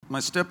My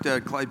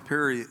stepdad, Clyde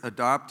Perry,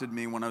 adopted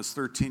me when I was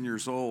 13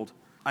 years old.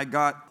 I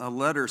got a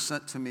letter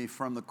sent to me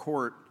from the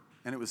court,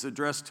 and it was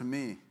addressed to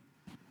me.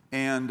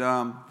 And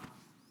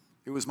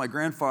it was my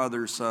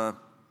grandfather's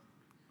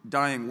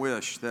dying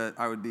wish that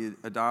I would be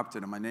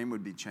adopted and my name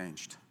would be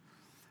changed.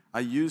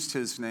 I used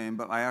his name,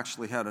 but I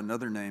actually had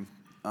another name.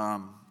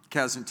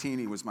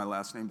 Casantini was my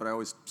last name, but I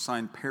always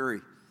signed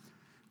Perry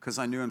because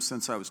I knew him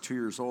since I was 2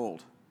 years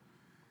old.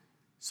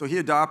 So he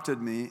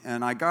adopted me,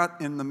 and I got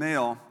in the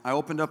mail, I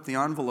opened up the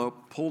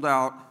envelope, pulled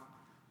out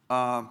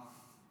a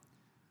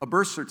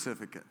birth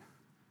certificate.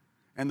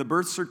 And the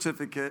birth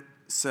certificate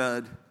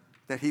said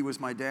that he was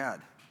my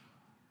dad.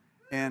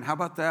 And how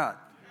about that?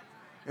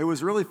 It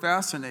was really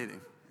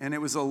fascinating. And it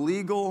was a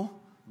legal,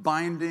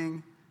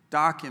 binding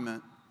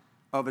document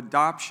of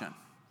adoption.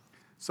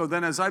 So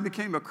then as I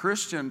became a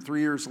Christian 4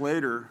 years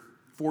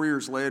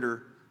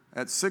later,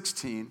 at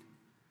 16,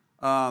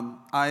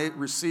 I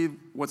received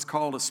what's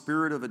called a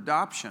spirit of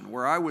adoption,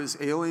 where I was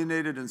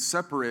alienated and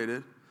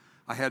separated.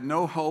 I had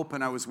no hope,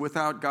 and I was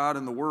without God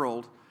in the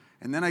world.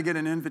 And then I get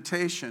an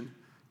invitation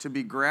to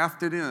be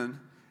grafted in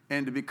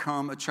and to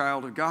become a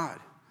child of God.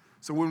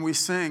 So when we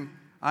sing,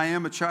 I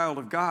am a child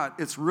of God,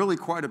 it's really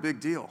quite a big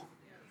deal.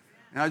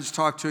 And I just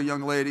talked to a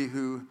young lady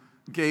who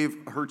gave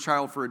her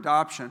child for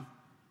adoption,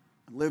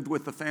 lived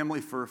with the family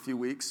for a few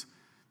weeks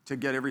to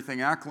get everything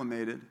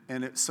acclimated,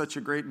 and it's such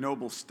a great,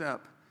 noble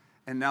step.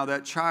 And now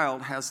that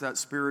child has that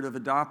spirit of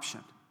adoption.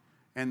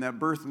 And that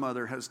birth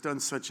mother has done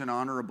such an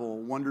honorable,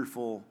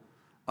 wonderful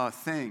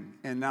thing.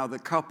 And now the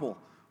couple,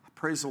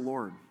 praise the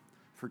Lord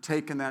for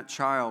taking that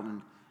child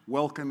and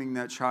welcoming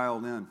that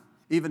child in.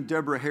 Even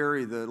Deborah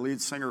Harry, the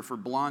lead singer for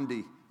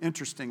Blondie,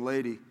 interesting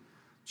lady,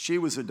 she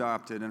was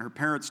adopted. And her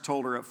parents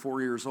told her at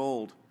 4 years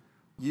old,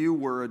 you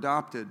were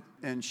adopted.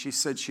 And she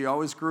said she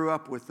always grew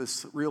up with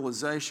this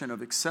realization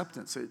of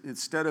acceptance.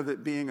 Instead of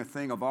it being a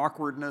thing of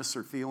awkwardness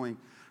or feeling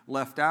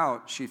left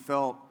out, she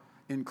felt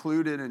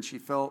included and she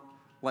felt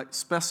like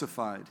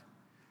specified.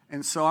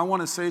 And so I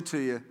want to say to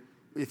you,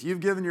 if you've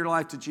given your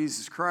life to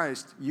Jesus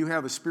Christ, you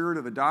have a spirit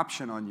of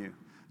adoption on you.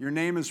 Your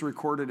name is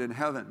recorded in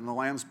heaven in the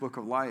Lamb's Book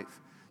of Life.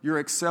 You're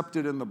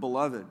accepted in the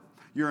Beloved.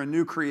 You're a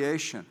new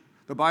creation.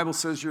 The Bible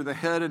says you're the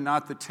head and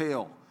not the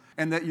tail,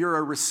 and that you're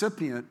a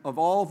recipient of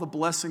all the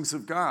blessings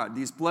of God.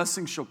 These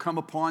blessings shall come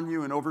upon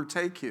you and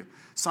overtake you.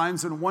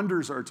 Signs and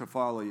wonders are to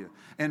follow you.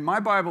 And my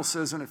Bible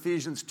says in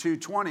Ephesians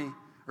 2:20,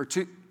 or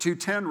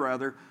 2:10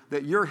 rather,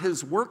 that you're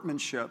his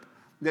workmanship,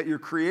 that you're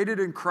created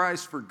in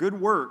Christ for good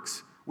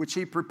works, which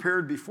he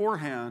prepared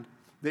beforehand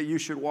that you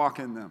should walk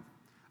in them.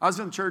 I was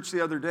in church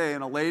the other day,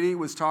 and a lady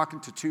was talking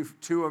to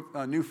two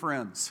new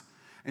friends.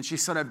 And she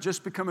said, I've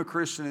just become a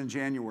Christian in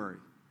January.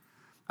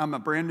 I'm a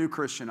brand new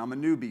Christian. I'm a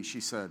newbie,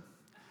 she said.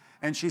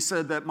 And she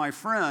said that my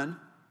friend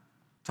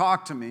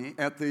talked to me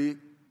at the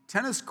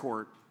tennis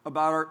court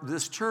about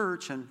this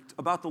church and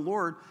about the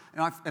Lord,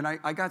 and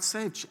I got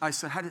saved. I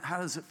said, how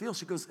does it feel?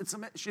 She goes, it's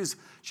amazing.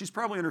 She's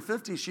probably in her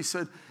 50s. She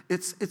said,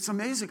 it's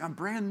amazing. I'm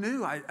brand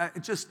new.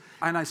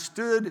 I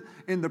stood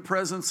in the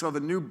presence of a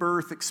new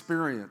birth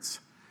experience.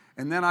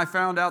 And then I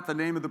found out the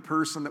name of the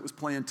person that was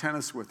playing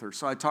tennis with her.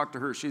 So I talked to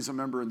her. She's a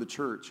member in the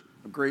church.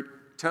 A great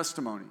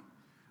testimony.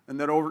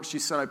 And she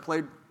said, I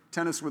played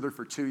tennis with her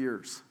for 2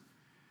 years.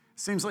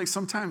 Seems like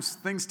sometimes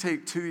things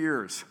take 2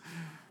 years.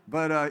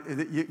 But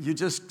you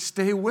just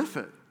stay with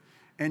it.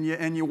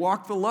 And you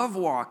walk the love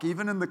walk,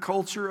 even in the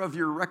culture of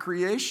your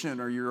recreation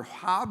or your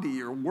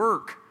hobby or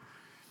work.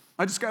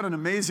 I just got an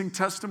amazing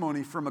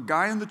testimony from a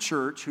guy in the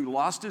church who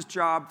lost his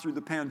job through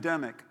the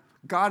pandemic,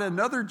 got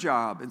another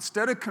job.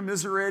 Instead of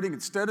commiserating,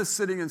 instead of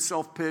sitting in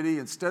self-pity,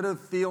 instead of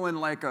feeling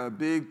like a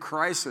big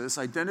crisis,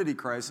 identity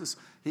crisis,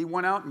 he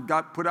went out and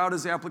put out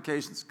his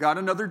applications, got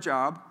another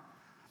job.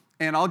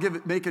 And I'll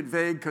make it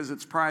vague because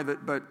it's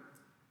private, but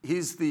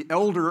he's the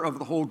elder of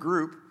the whole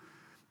group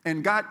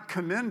and got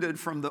commended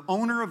from the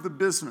owner of the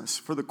business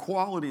for the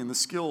quality and the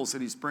skills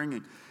that he's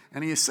bringing.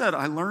 And he said,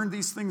 I learned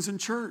these things in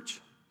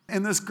church.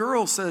 And this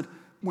girl said,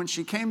 when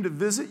she came to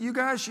visit you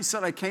guys, she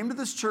said, I came to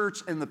this church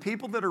and the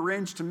people that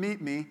arranged to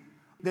meet me,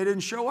 they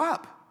didn't show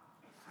up.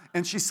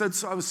 And she said,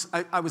 so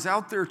I was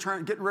out there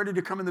getting ready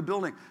to come in the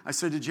building. I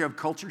said, did you have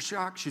culture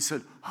shock? She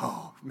said,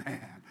 oh,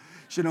 man.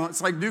 You know,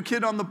 it's like new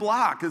kid on the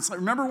block. It's like,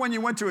 remember when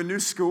you went to a new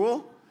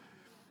school?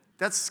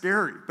 That's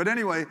scary. But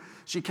anyway,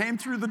 she came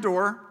through the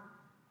door,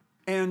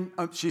 and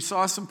she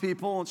saw some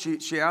people, and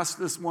she asked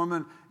this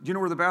woman, do you know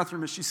where the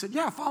bathroom is? She said,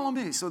 yeah, follow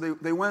me. So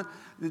they went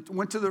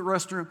to the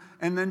restroom,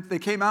 and then they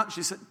came out, and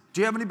she said, do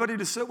you have anybody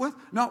to sit with?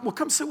 No, well,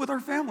 come sit with our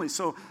family.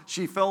 So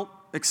she felt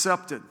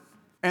accepted.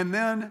 And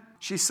then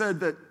she said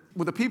that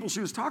with the people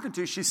she was talking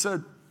to, she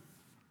said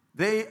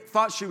they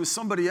thought she was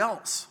somebody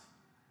else.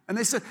 And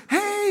they said,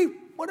 hey,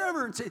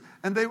 whatever.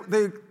 And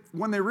they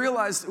when they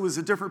realized it was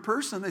a different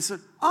person, they said,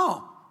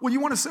 oh, well, you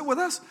want to sit with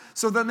us?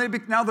 So then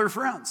now they're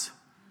friends.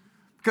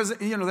 Because,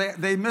 you know,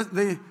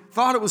 they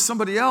thought it was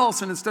somebody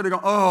else, and instead of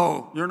going,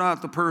 oh, you're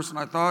not the person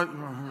I thought.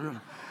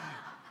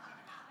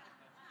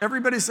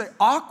 Everybody say,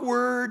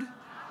 awkward.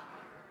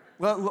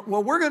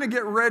 Well, we're going to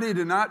get ready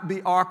to not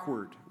be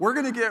awkward. We're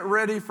going to get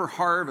ready for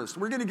harvest.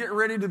 We're going to get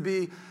ready to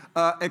be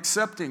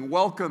accepting,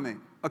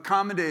 welcoming,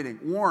 accommodating,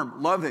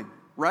 warm, loving,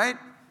 right?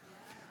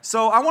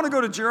 So I want to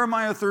go to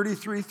Jeremiah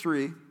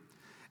 33:3.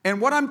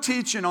 And what I'm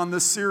teaching on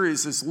this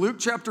series is Luke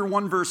chapter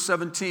 1, verse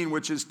 17,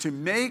 which is to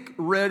make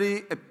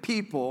ready a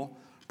people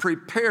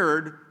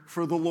prepared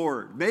for the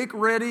Lord. Make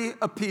ready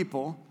a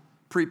people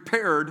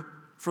prepared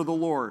for the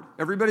Lord.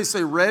 Everybody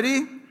say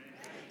ready,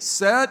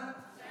 set,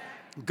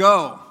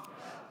 go.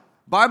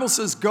 Bible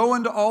says go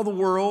into all the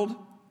world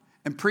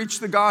and preach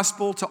the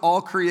gospel to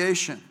all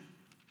creation.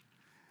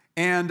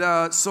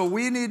 And so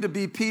we need to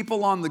be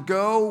people on the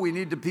go. We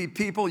need to be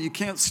people. You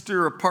can't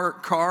steer a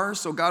parked car.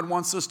 So God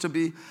wants us to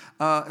be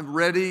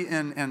ready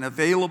and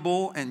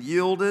available and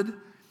yielded.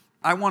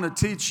 I want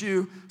to teach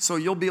you so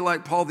you'll be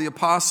like Paul the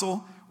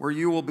Apostle, where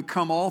you will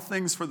become all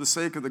things for the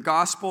sake of the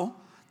gospel,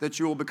 that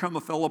you will become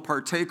a fellow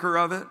partaker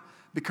of it,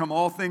 become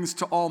all things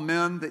to all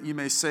men, that you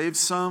may save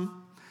some.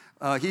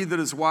 He that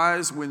is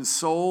wise wins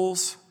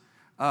souls.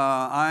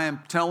 I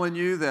am telling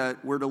you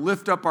that we're to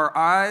lift up our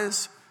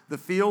eyes. The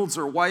fields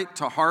are white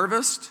to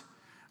harvest.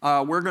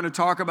 We're going to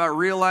talk about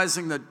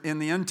realizing that in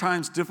the end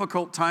times,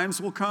 difficult times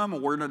will come.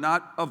 We're to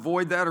not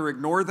avoid that or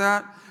ignore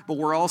that, but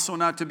we're also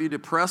not to be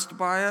depressed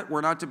by it.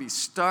 We're not to be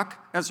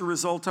stuck as a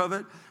result of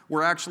it.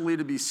 We're actually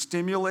to be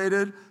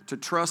stimulated to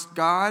trust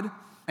God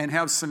and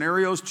have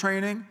scenarios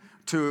training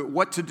to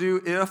what to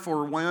do if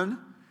or when.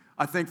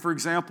 I think, for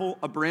example,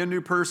 a brand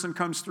new person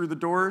comes through the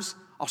doors.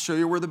 I'll show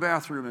you where the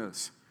bathroom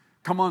is.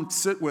 Come on,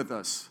 sit with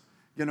us,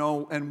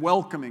 and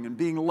welcoming and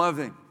being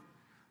loving.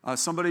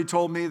 Somebody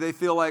told me they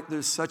feel like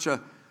there's such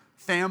a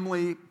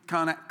family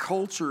kind of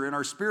culture in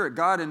our spirit.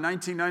 God in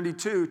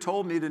 1992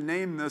 told me to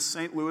name this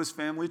St. Louis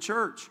Family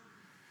Church.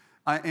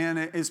 And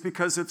it's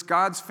because it's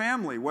God's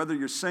family. Whether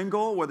you're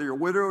single, whether you're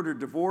widowed or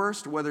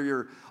divorced,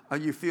 whether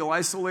you feel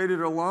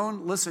isolated or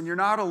alone, listen, you're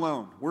not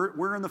alone.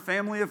 We're in the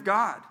family of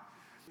God.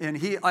 And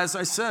He, as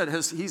I said,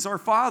 He's our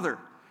Father.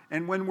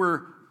 And when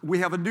we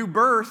have a new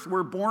birth,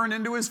 we're born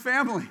into His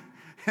family.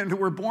 And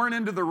we're born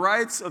into the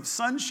rights of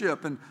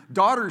sonship and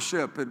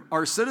daughtership, and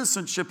our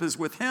citizenship is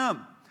with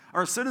Him.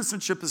 Our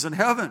citizenship is in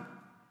heaven.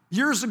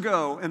 Years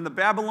ago, in the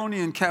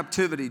Babylonian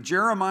captivity,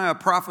 Jeremiah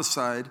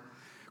prophesied,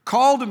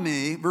 "Call to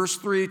me," verse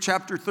 3,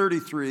 chapter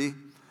 33,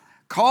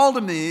 "Call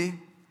to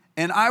me,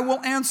 and I will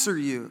answer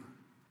you,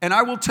 and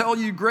I will tell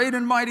you great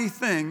and mighty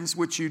things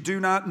which you do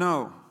not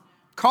know."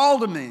 Call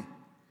to me.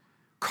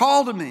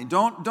 Call to me.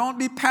 Don't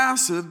be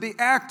passive, be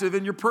active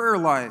in your prayer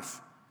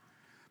life.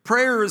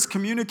 Prayer is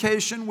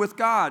communication with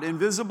God,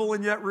 invisible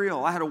and yet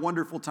real. I had a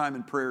wonderful time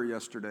in prayer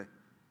yesterday.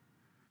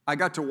 I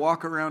got to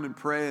walk around and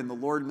pray, and the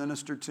Lord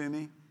ministered to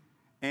me.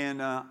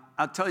 And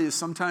I'll tell you,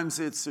 sometimes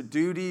it's a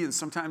duty, and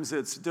sometimes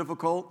it's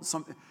difficult.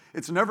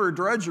 It's never a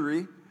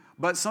drudgery,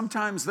 but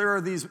sometimes there are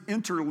these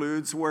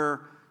interludes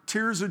where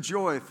tears of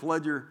joy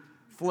flood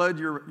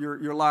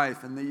your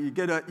life, and you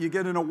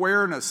get an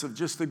awareness of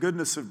just the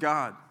goodness of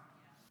God.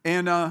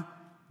 And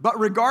but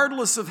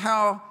regardless of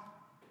how,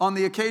 on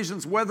the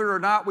occasions, whether or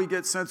not we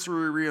get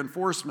sensory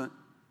reinforcement,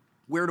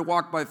 we're to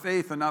walk by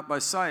faith and not by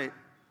sight.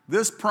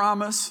 This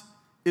promise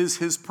is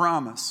His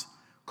promise.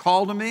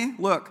 Call to me,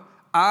 look,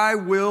 I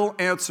will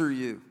answer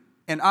you,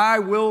 and I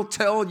will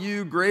tell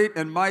you great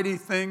and mighty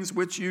things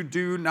which you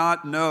do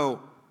not know.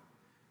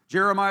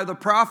 Jeremiah the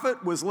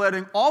prophet was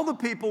letting all the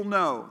people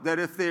know that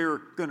if they're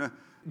going to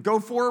go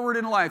forward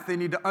in life, they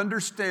need to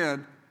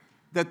understand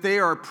that they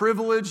are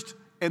privileged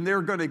and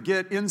they're going to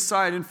get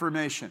inside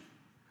information.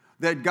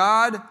 That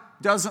God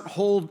doesn't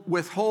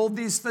withhold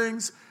these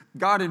things.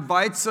 God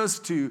invites us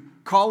to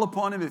call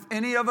upon Him. If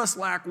any of us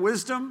lack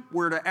wisdom,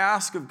 we're to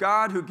ask of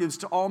God, who gives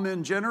to all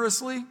men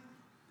generously,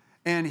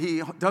 and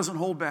He doesn't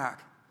hold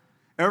back.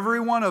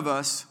 Every one of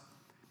us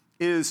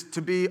is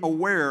to be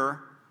aware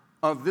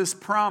of this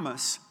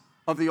promise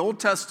of the Old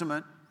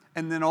Testament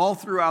and then all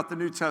throughout the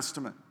New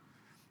Testament.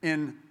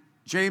 In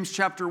James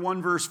chapter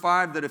 1, verse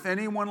 5, that if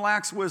anyone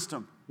lacks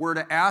wisdom, we're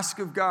to ask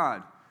of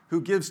God, who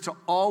gives to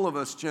all of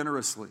us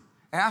generously.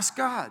 Ask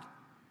God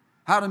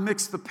how to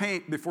mix the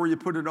paint before you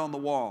put it on the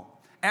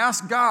wall.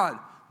 Ask God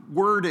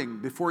wording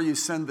before you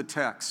send the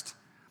text.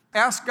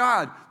 Ask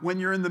God when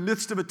you're in the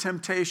midst of a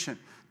temptation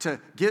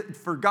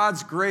for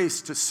God's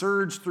grace to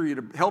surge through you,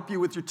 to help you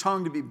with your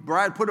tongue, to be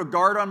bright. Put a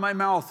guard on my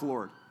mouth,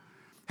 Lord.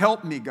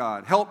 Help me,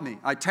 God. Help me.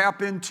 I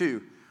tap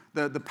into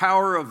the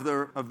power of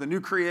the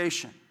new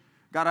creation.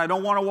 God, I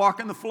don't want to walk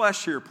in the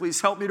flesh here.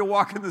 Please help me to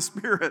walk in the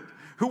Spirit.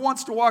 Who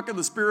wants to walk in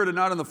the Spirit and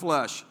not in the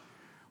flesh?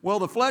 Well,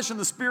 the flesh and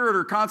the spirit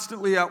are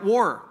constantly at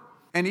war.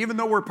 And even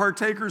though we're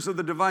partakers of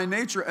the divine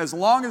nature, as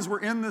long as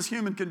we're in this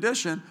human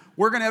condition,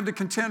 we're going to have to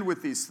contend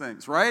with these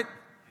things, right?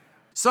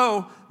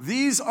 So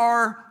these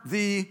are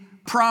the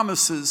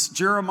promises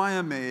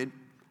Jeremiah made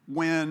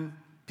when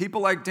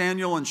people like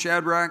Daniel and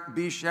Shadrach,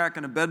 Meshach,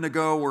 and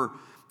Abednego were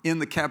in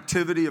the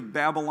captivity of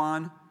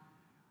Babylon.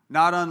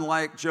 Not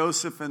unlike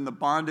Joseph in the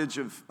bondage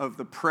of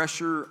the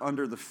pressure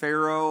under the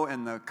Pharaoh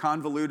and the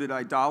convoluted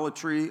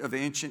idolatry of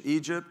ancient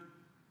Egypt.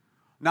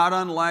 Not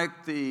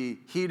unlike the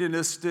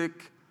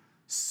hedonistic,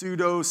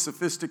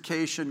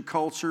 pseudo-sophistication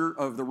culture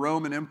of the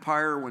Roman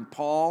Empire when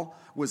Paul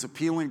was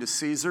appealing to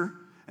Caesar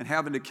and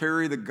having to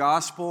carry the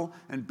gospel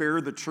and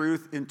bear the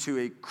truth into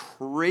a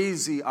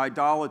crazy,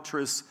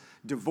 idolatrous,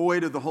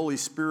 devoid of the Holy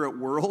Spirit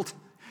world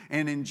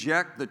and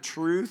inject the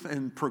truth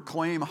and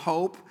proclaim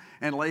hope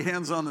and lay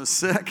hands on the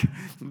sick,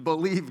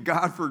 believe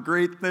God for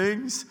great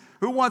things.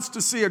 Who wants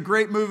to see a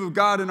great move of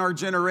God in our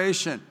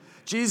generation?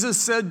 Jesus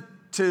said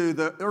to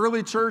the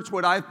early church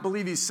what I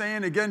believe he's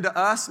saying again to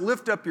us: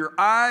 lift up your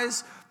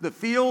eyes. The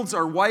fields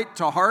are white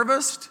to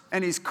harvest.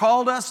 And he's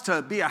called us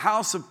to be a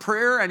house of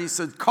prayer. And he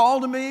said,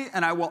 call to me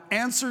and I will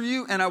answer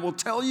you and I will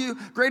tell you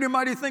great and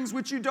mighty things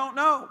which you don't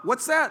know.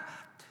 What's that?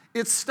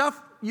 It's stuff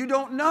you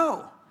don't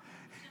know.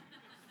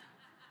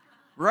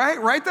 Right?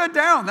 Write that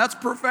down. That's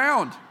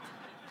profound.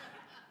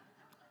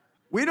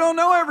 We don't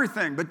know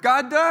everything, but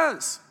God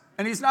does.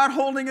 And he's not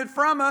holding it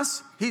from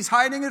us. He's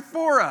hiding it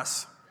for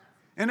us.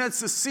 And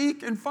it's a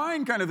seek and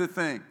find kind of a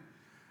thing.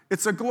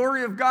 It's a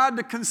glory of God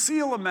to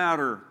conceal a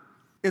matter.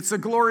 It's a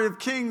glory of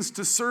kings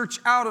to search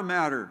out a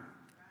matter.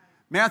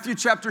 Matthew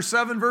chapter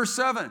 7, verse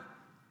 7.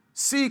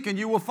 Seek and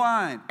you will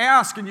find.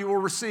 Ask and you will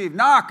receive.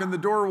 Knock and the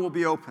door will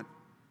be open.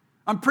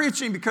 I'm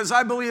preaching because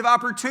I believe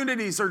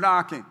opportunities are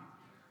knocking.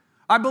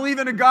 I believe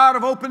in a God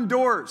of open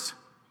doors.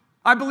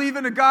 I believe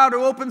in a God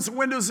who opens the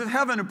windows of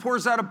heaven and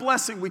pours out a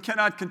blessing we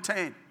cannot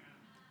contain.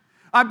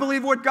 I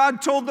believe what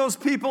God told those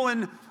people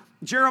in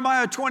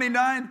Jeremiah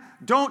 29,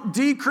 don't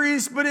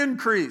decrease but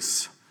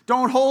increase.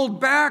 Don't hold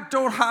back,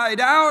 don't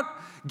hide out.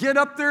 Get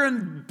up there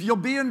and you'll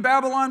be in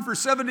Babylon for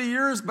 70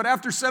 years, but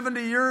after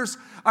 70 years,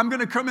 I'm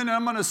going to come in and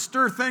I'm going to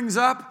stir things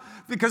up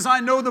because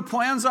I know the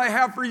plans I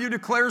have for you,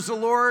 declares the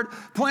Lord,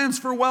 plans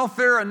for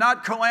welfare and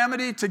not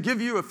calamity, to give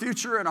you a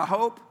future and a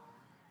hope.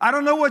 I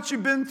don't know what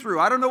you've been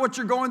through. I don't know what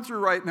you're going through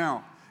right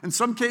now. In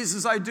some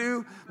cases I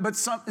do, but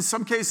in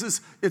some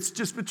cases it's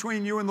just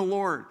between you and the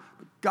Lord.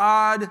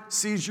 God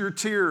sees your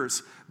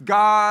tears.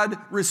 God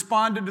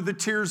responded to the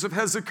tears of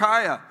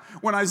Hezekiah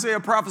when Isaiah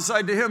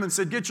prophesied to him and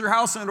said, get your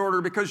house in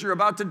order because you're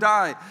about to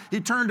die. He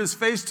turned his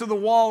face to the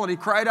wall and he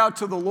cried out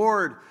to the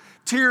Lord,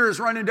 tears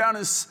running down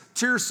his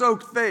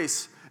tear-soaked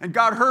face. And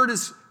God heard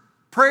his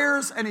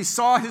prayers and he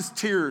saw his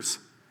tears.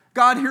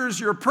 God hears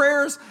your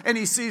prayers and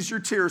he sees your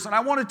tears. And I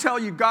want to tell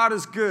you, God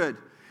is good.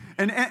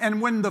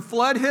 And when the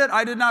flood hit,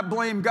 I did not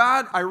blame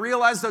God. I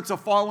realized that's a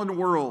fallen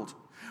world.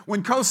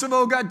 When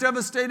Kosovo got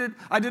devastated,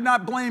 I did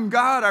not blame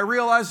God. I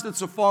realized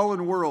it's a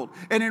fallen world.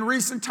 And in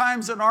recent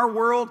times in our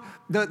world,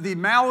 the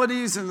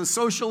maladies and the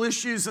social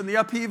issues and the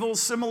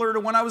upheavals, similar to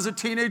when I was a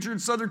teenager in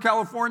Southern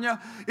California,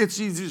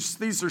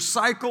 these are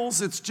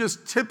cycles. It's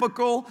just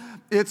typical.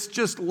 It's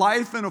just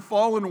life in a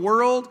fallen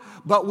world.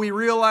 But we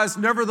realize,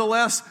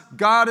 nevertheless,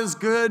 God is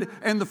good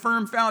and the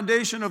firm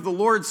foundation of the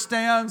Lord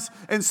stands.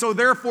 And so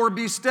therefore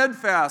be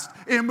steadfast,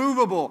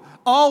 immovable,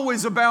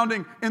 always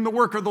abounding in the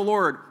work of the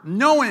Lord,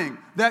 knowing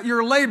that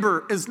your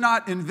labor is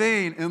not in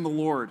vain in the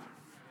Lord.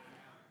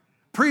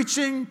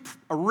 Preaching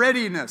a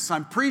readiness.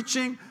 I'm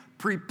preaching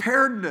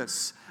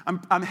preparedness.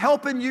 I'm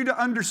helping you to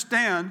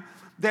understand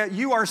that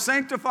you are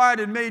sanctified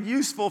and made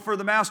useful for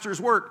the Master's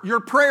work. Your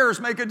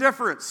prayers make a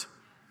difference.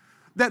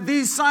 That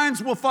these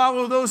signs will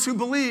follow those who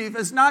believe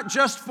is not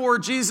just for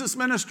Jesus'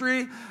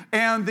 ministry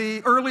and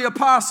the early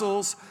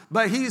apostles,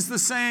 but he's the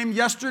same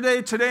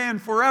yesterday, today,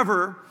 and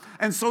forever.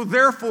 And so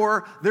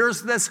therefore,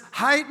 there's this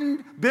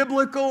heightened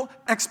biblical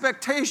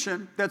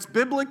expectation that's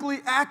biblically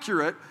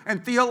accurate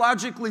and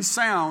theologically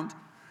sound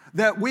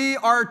that we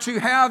are to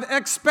have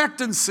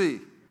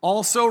expectancy,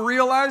 also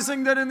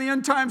realizing that in the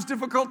end times,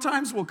 difficult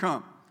times will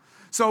come.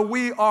 So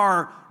we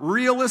are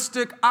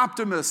realistic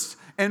optimists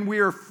and we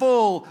are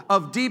full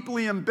of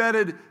deeply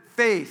embedded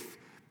faith.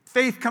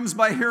 Faith comes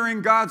by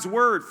hearing God's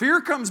word.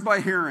 Fear comes by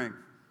hearing.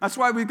 That's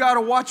why we've got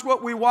to watch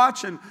what we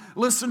watch and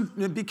listen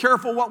and be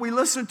careful what we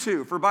listen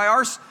to. For by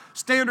our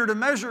standard of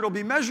measure, it'll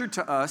be measured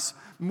to us.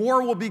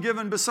 More will be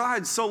given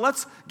besides. So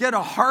let's get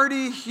a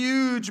hearty,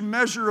 huge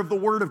measure of the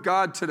word of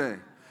God today.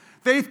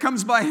 Faith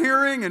comes by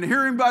hearing and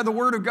hearing by the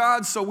word of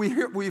God. So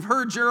we've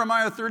heard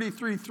Jeremiah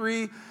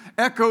 33:3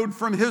 echoed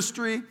from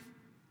history.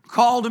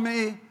 Call to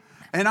me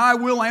and I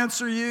will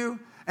answer you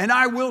and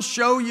I will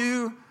show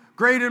you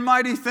great and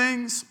mighty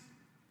things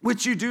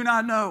which you do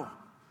not know.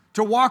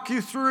 To walk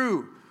you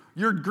through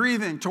your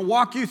grieving, to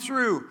walk you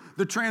through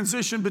the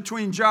transition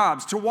between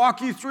jobs, to walk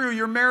you through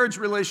your marriage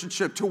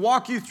relationship, to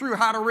walk you through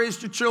how to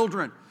raise your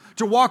children,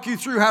 to walk you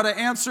through how to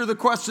answer the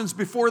questions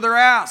before they're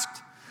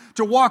asked,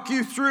 to walk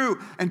you through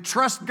and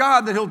trust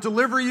God that he'll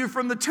deliver you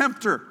from the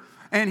tempter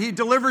and he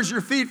delivers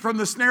your feet from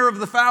the snare of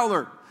the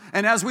fowler.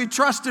 And as we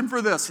trust him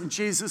for this, in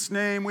Jesus'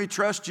 name, we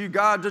trust you,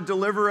 God, to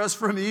deliver us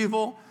from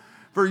evil.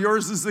 For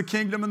yours is the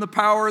kingdom and the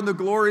power and the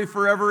glory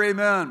forever.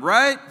 Amen.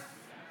 Right?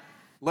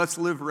 Let's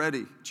live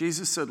ready.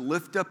 Jesus said,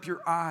 lift up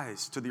your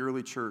eyes to the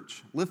early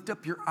church. Lift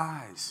up your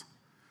eyes.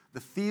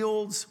 The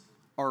fields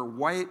are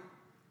white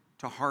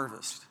to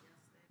harvest.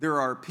 There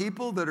are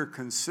people that are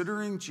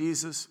considering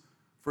Jesus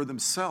for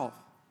themselves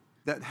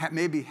that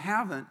maybe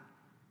haven't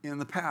in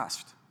the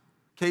past.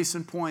 Case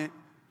in point,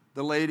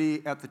 the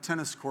lady at the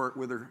tennis court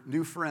with her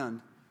new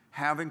friend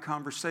having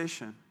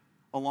conversation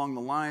along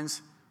the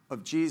lines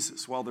of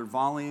Jesus while they're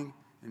volleying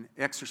and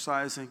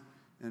exercising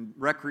and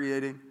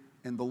recreating,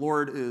 and the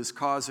Lord is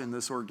causing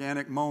this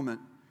organic moment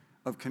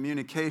of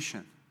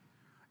communication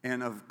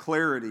and of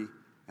clarity.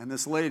 And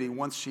this lady,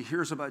 once she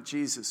hears about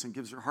Jesus and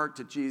gives her heart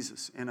to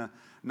Jesus in a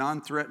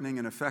non-threatening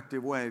and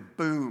effective way,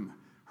 boom,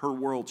 her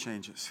world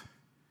changes.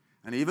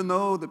 And even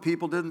though the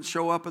people didn't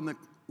show up in the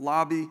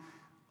lobby,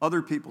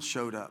 other people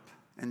showed up.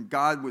 And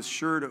God was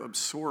sure to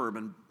absorb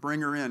and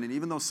bring her in. And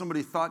even though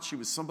somebody thought she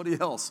was somebody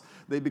else,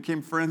 they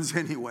became friends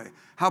anyway.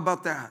 How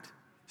about that?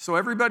 So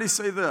everybody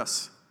say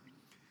this: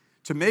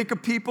 to make a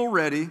people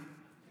ready,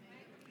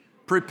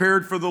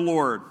 prepared for the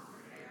Lord.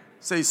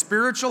 Say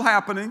spiritual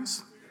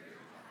happenings,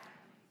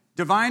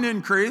 divine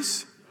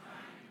increase,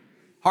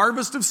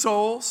 harvest of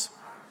souls,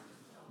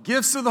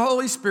 gifts of the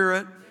Holy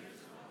Spirit,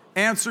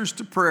 answers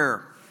to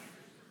prayer.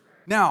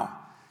 Now,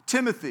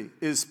 Timothy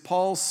is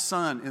Paul's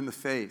son in the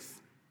faith.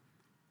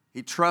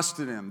 He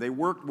trusted him. They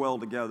worked well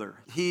together.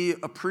 He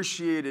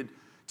appreciated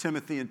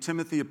Timothy, and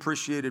Timothy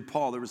appreciated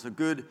Paul. There was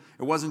it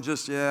wasn't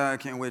just, I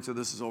can't wait till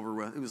this is over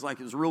with. It was like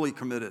he was really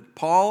committed.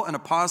 Paul, an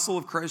apostle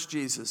of Christ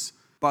Jesus,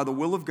 by the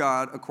will of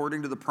God,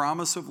 according to the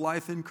promise of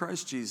life in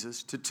Christ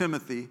Jesus, to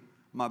Timothy,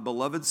 my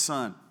beloved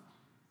son.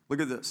 Look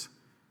at this.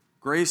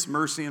 Grace,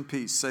 mercy, and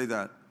peace. Say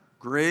that.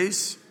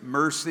 Grace,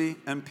 mercy,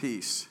 and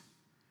peace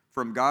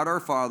from God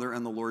our Father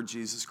and the Lord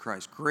Jesus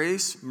Christ.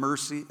 Grace,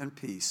 mercy, and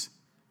peace.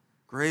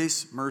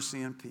 Grace,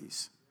 mercy, and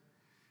peace.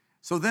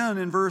 So then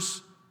in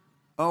verse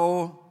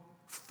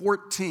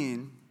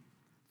 13,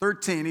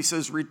 he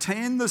says,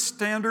 retain the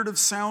standard of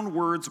sound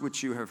words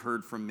which you have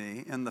heard from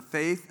me, and the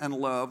faith and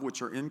love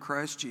which are in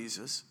Christ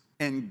Jesus,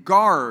 and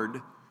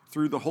guard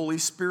through the Holy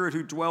Spirit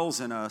who dwells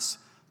in us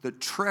the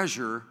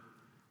treasure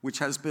which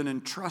has been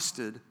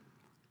entrusted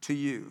to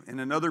you.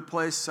 In another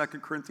place, 2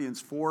 Corinthians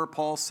 4,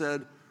 Paul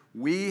said,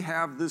 we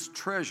have this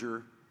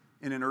treasure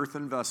in an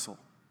earthen vessel.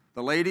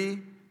 The lady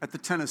at the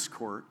tennis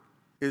court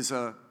is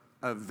a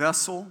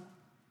vessel,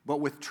 but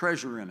with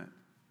treasure in it,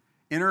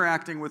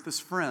 interacting with this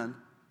friend,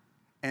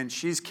 and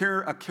she's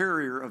a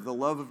carrier of the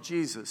love of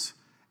Jesus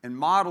and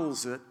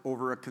models it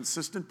over a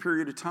consistent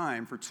period of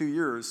time for 2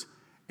 years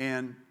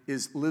and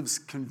lives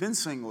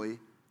convincingly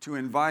to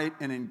invite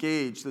and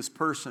engage this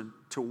person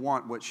to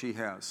want what she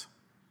has.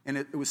 And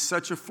it was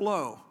such a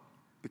flow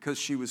because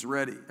she was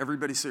ready.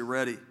 Everybody say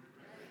ready.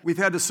 We've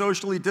had to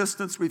socially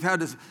distance. We've had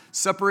to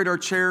separate our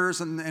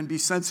chairs and be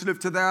sensitive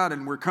to that,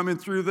 and we're coming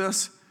through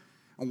this.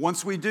 And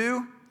once we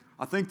do,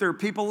 I think there are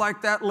people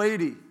like that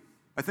lady.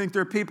 I think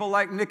there are people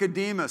like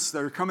Nicodemus that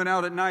are coming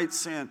out at night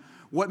saying,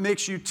 what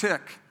makes you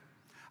tick?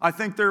 I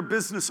think there are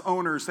business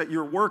owners that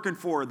you're working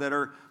for that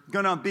are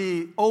going to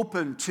be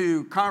open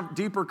to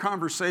deeper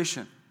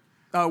conversation.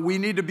 We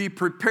need to be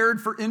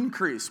prepared for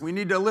increase. We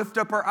need to lift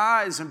up our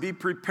eyes and be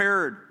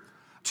prepared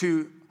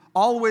to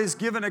always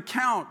give an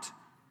account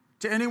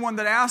to anyone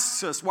that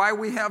asks us why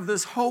we have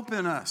this hope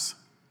in us.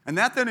 And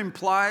that then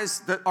implies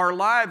that our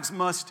lives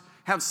must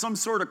have some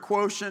sort of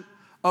quotient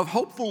of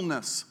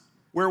hopefulness,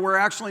 where we're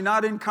actually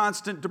not in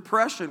constant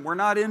depression. We're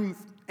not in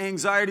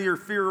anxiety or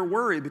fear or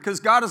worry, because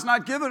God has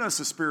not given us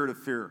a spirit of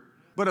fear,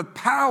 but of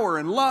power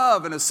and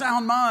love and a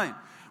sound mind.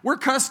 We're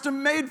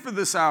custom made for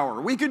this hour.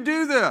 We could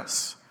do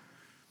this.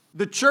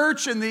 The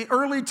church in the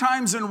early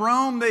times in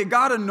Rome,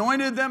 God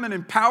anointed them and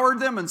empowered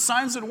them, and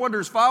signs and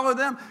wonders followed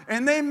them,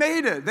 and they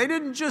made it. They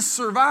didn't just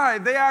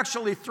survive, they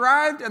actually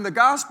thrived, and the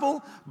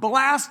gospel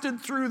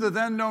blasted through the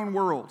then known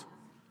world.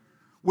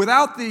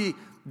 Without the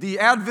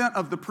advent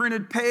of the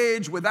printed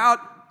page, without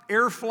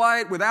air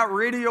flight, without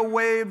radio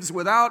waves,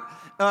 without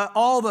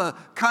all the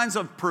kinds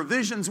of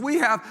provisions we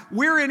have,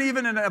 we're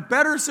even in a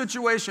better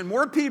situation.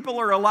 More people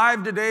are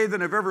alive today than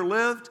have ever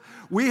lived.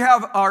 We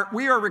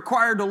are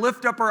required to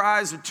lift up our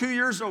eyes. In 2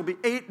 years, there will be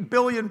 8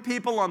 billion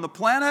people on the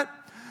planet.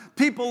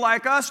 People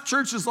like us,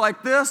 churches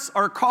like this,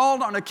 are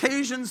called on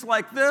occasions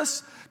like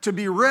this to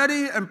be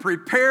ready and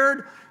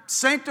prepared,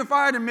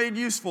 sanctified, and made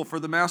useful for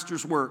the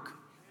Master's work.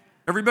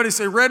 Everybody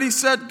say, ready,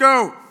 set,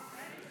 go.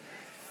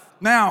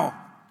 Now,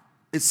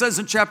 it says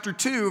in chapter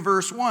 2,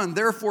 verse 1,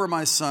 therefore,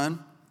 my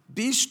son,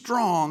 be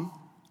strong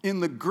in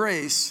the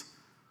grace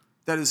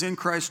that is in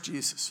Christ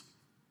Jesus.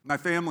 My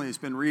family has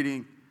been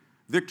reading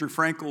Viktor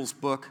Frankl's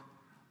book,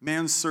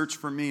 Man's Search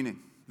for Meaning.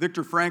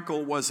 Viktor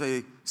Frankl was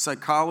a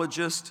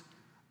psychologist,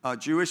 a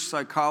Jewish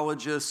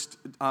psychologist.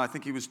 I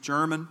think he was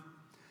German,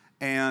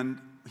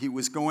 and he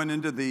was going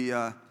into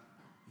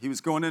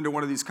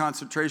one of these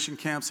concentration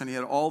camps, and he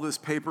had all this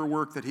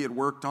paperwork that he had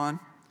worked on,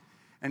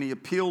 and he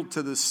appealed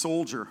to this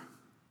soldier,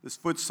 this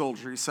foot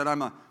soldier. He said,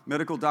 I'm a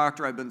medical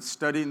doctor. I've been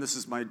studying. This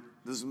is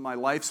my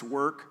life's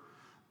work.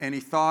 And he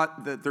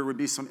thought that there would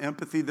be some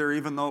empathy there,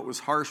 even though it was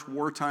harsh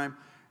wartime.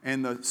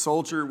 And the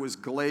soldier was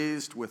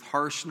glazed with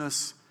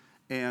harshness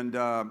and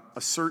a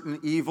certain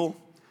evil,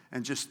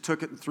 and just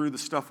took it and threw the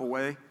stuff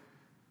away.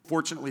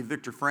 Fortunately,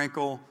 Viktor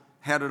Frankl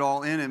had it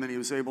all in him, and he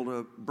was able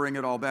to bring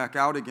it all back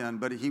out again.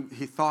 But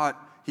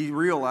he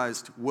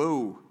realized,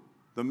 whoa,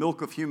 the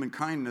milk of human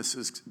kindness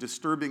is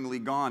disturbingly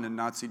gone in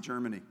Nazi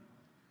Germany.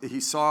 He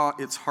saw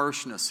its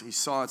harshness.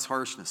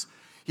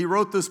 He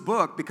wrote this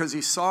book because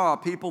he saw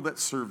people that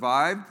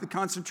survived the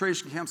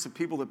concentration camps and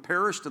people that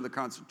perished in the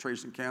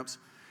concentration camps.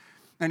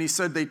 And he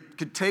said they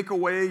could take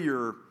away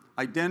your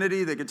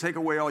identity, they could take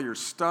away all your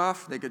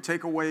stuff, they could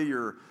take away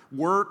your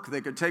work,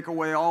 they could take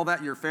away all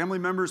that, your family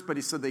members, but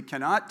he said they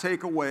cannot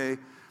take away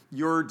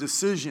your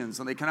decisions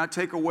and they cannot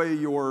take away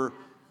your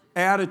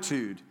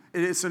attitude.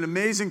 It's an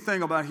amazing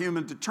thing about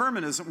human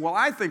determinism. Well,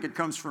 I think it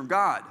comes from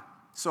God.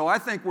 So I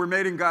think we're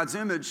made in God's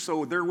image,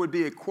 so there would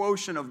be a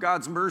quotient of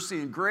God's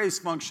mercy and grace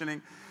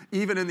functioning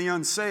even in the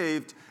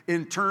unsaved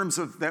in terms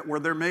of that where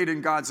they're made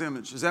in God's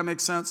image. Does that make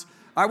sense?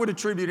 I would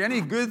attribute any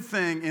good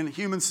thing in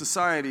human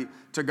society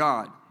to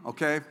God,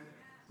 okay?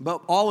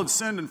 But all have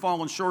sinned and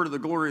fallen short of the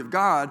glory of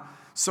God,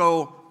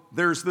 so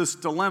there's this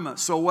dilemma.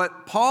 So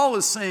what Paul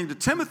is saying to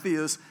Timothy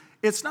is,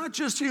 it's not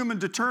just human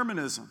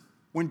determinism.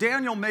 When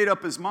Daniel made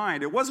up his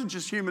mind, it wasn't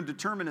just human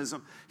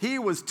determinism. He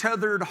was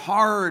tethered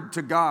hard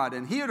to God.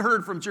 And he had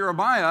heard from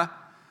Jeremiah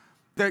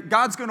that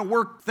God's going to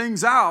work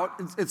things out.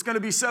 It's going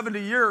to be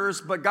 70 years,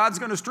 but God's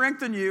going to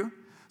strengthen you.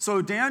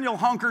 So Daniel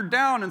hunkered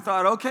down and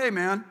thought, okay,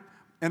 man,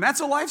 and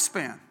that's a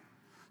lifespan.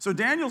 So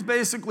Daniel's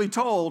basically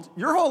told,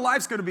 your whole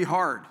life's going to be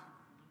hard.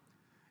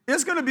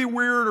 It's going to be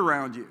weird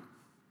around you.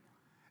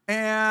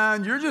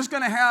 And you're just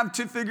going to have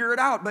to figure it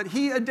out. But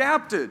he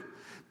adapted.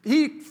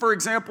 He, for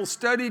example,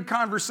 studied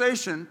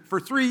conversation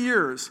for 3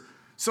 years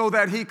so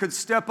that he could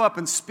step up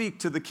and speak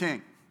to the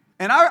king.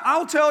 And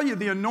I'll tell you,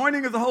 the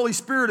anointing of the Holy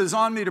Spirit is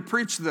on me to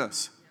preach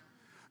this.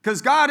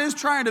 Because God is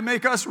trying to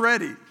make us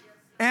ready.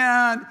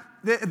 And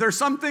there's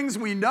some things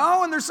we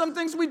know and there's some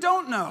things we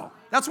don't know.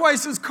 That's why he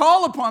says,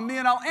 call upon me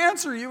and I'll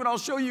answer you and I'll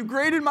show you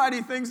great and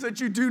mighty things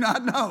that you do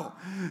not know.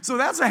 So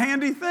that's a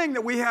handy thing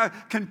that we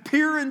can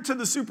peer into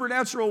the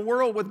supernatural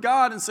world with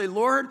God and say,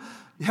 Lord,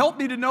 help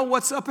me to know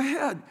what's up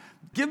ahead.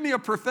 Give me a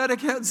prophetic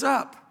heads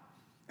up.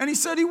 And he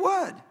said he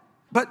would.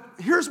 But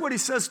here's what he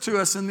says to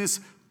us in this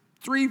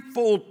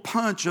threefold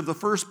punch of the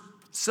first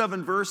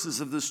 7 verses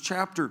of this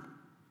chapter.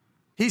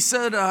 He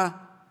said,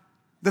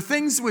 the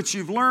things which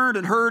you've learned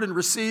and heard and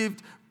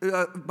received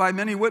by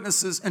many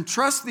witnesses,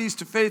 entrust these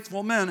to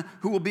faithful men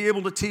who will be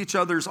able to teach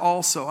others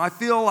also. I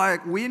feel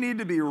like we need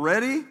to be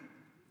ready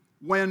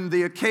when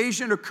the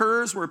occasion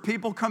occurs where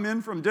people come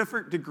in from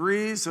different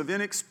degrees of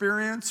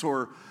inexperience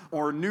or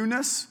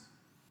newness.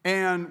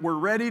 And we're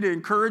ready to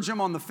encourage them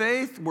on the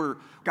faith. We're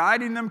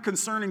guiding them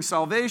concerning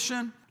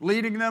salvation,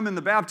 leading them in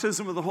the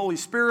baptism of the Holy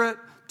Spirit,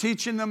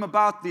 teaching them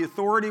about the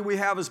authority we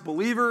have as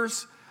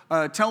believers,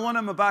 telling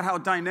them about how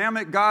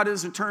dynamic God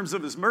is in terms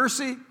of His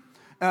mercy,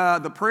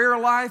 the prayer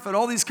life, and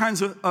all these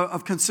kinds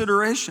of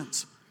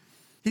considerations.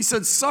 He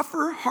said,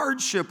 suffer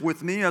hardship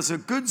with me as a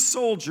good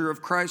soldier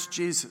of Christ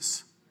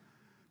Jesus.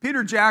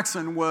 Peter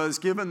Jackson was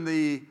given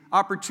the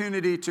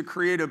opportunity to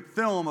create a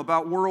film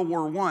about World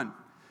War I.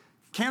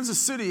 Kansas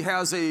City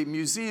has a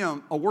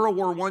museum, a World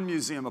War I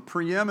museum, a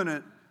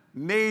preeminent,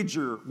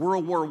 major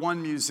World War I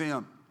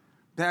museum.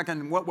 Back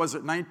in,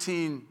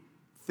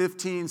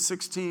 1915,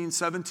 16,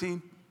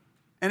 17?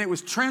 And it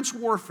was trench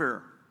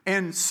warfare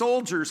and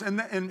soldiers.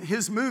 And in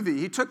his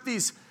movie,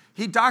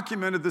 he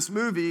documented this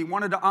movie. He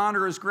wanted to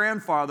honor his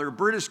grandfather, a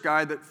British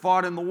guy that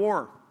fought in the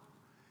war.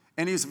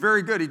 And he's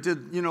very good. He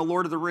did,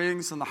 Lord of the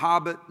Rings and The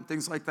Hobbit and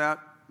things like that.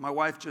 My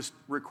wife just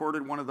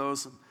recorded one of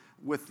those.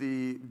 With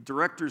the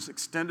director's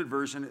extended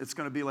version, it's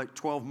going to be like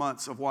 12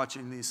 months of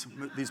watching these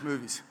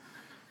movies.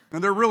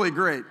 And they're really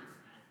great.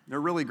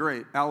 They're really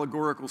great.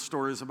 Allegorical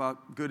stories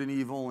about good and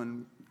evil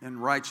and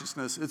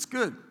righteousness. It's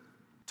good.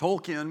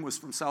 Tolkien was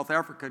from South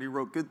Africa, and he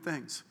wrote good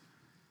things.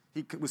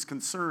 He was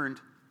concerned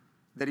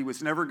that he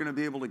was never going to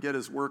be able to get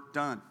his work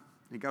done.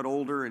 He got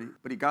older,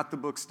 but he got the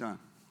books done.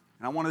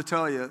 And I want to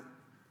tell you,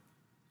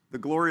 the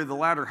glory of the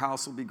latter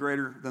house will be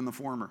greater than the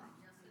former.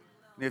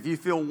 And if you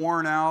feel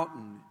worn out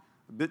and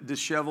a bit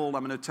disheveled,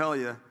 I'm going to tell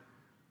you,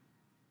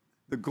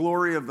 the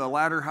glory of the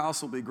latter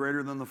house will be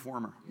greater than the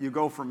former. You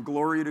go from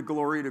glory to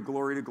glory to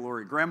glory to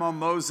glory. Grandma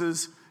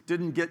Moses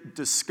didn't get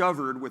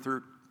discovered with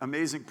her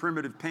amazing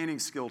primitive painting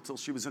skill till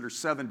she was in her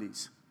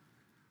 70s.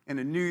 And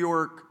a New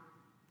York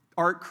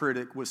art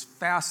critic was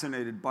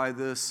fascinated by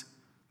this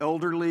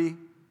elderly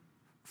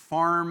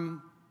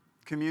farm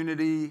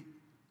community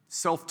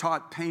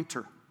self-taught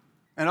painter.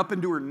 And up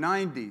into her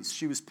 90s,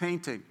 she was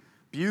painting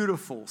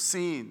beautiful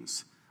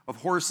scenes of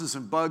horses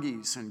and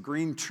buggies and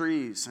green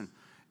trees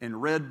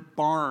and red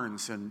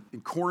barns and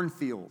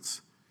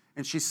cornfields.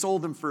 And she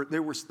sold them for,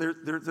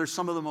 they're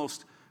some of the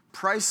most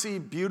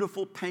pricey,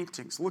 beautiful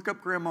paintings. Look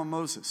up Grandma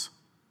Moses.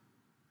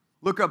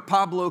 Look up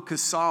Pablo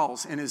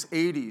Casals in his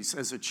 80s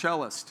as a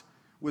cellist,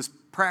 was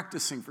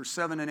practicing for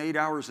 7 and 8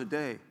 hours a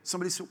day.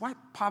 Somebody said, why,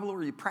 Pablo,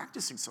 are you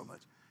practicing so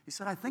much? He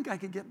said, I think I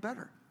could get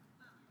better.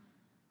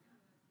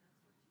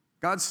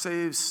 God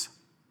saves,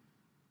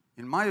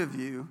 in my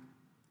view,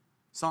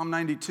 Psalm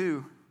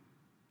 92,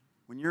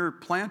 when you're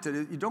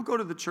planted, you don't go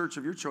to the church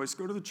of your choice,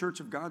 go to the church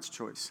of God's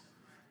choice.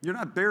 You're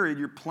not buried,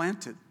 you're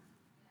planted.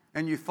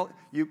 And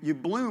you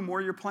bloom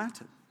where you're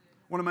planted.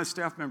 One of my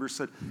staff members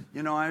said,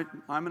 I'm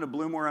going to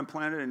bloom where I'm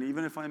planted, and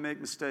even if I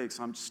make mistakes,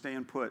 I'm just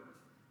staying put.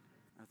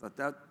 I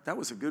thought that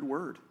was a good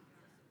word.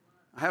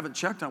 I haven't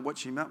checked on what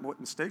she meant,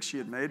 what mistakes she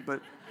had made,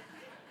 but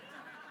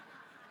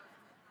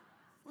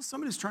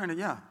somebody's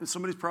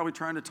probably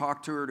trying to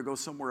talk to her to go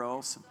somewhere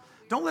else.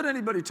 Don't let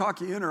anybody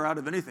talk you in or out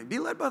of anything. Be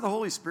led by the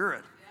Holy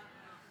Spirit.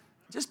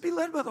 Just be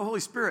led by the Holy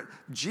Spirit.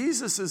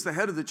 Jesus is the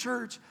head of the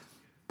church.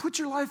 Put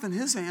your life in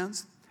his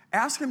hands.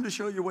 Ask him to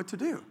show you what to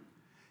do.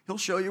 He'll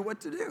show you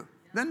what to do.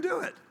 Then do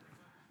it.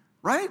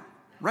 Right?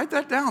 Write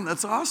that down.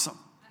 That's awesome.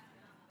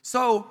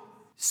 So,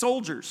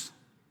 soldiers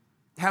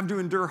have to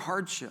endure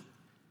hardship.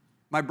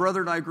 My brother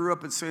and I grew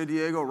up in San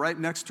Diego. Right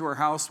next to our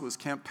house was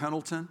Camp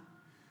Pendleton.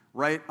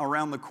 Right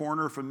around the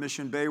corner from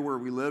Mission Bay where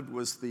we lived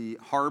was the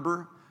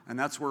harbor, and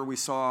that's where we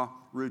saw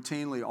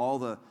routinely all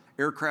the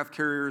aircraft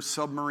carriers,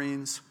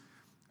 submarines,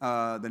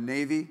 the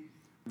Navy.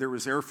 There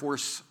was Air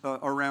Force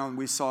around.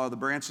 We saw the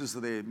branches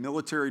of the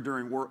military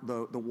during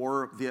the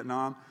War of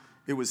Vietnam.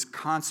 It was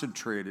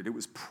concentrated. It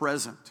was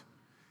present.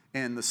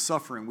 And the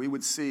suffering. We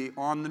would see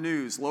on the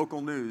news,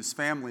 local news,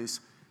 families,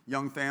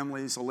 young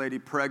families, a lady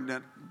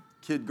pregnant,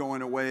 kid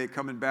going away,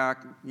 coming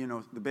back.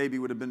 The baby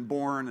would have been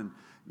born,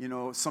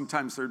 and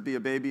sometimes there'd be a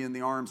baby in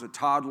the arms, a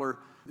toddler.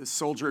 The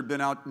soldier had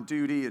been out on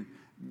duty and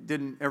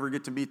didn't ever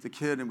get to meet the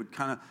kid and would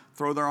kind of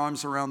throw their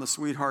arms around the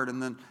sweetheart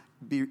and then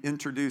be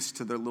introduced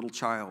to their little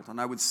child.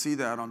 And I would see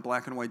that on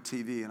black and white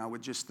TV, and I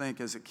would just think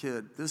as a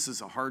kid, this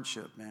is a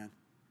hardship, man.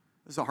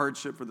 This is a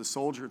hardship for the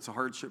soldier. It's a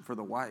hardship for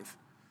the wife.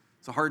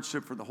 It's a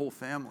hardship for the whole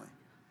family.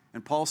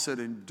 And Paul said,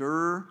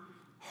 endure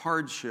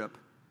hardship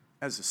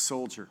as a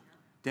soldier.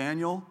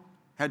 Daniel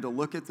had to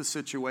look at the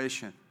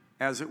situation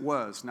as it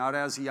was, not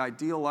as he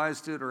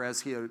idealized it or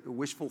as he had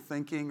wishful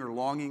thinking or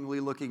longingly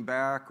looking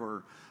back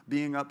or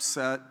being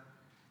upset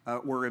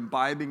or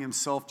imbibing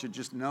himself to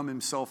just numb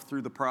himself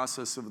through the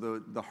process of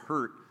the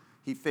hurt.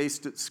 He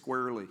faced it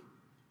squarely.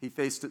 He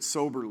faced it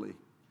soberly.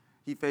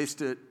 He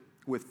faced it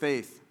with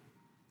faith.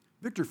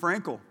 Viktor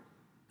Frankl,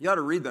 you ought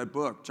to read that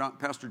book.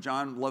 Pastor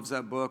John loves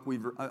that book.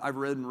 I've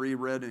read and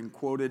reread and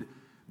quoted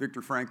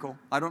Viktor Frankl.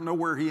 I don't know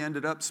where he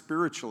ended up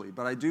spiritually,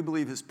 but I do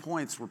believe his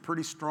points were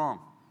pretty strong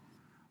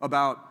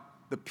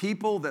about the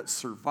people that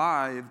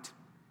survived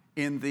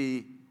in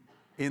the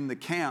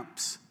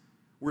camps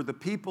were the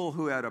people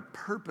who had a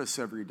purpose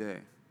every day.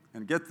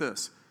 And get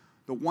this,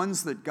 the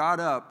ones that got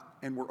up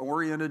and were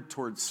oriented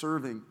towards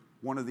serving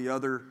one of the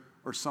other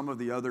or some of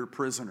the other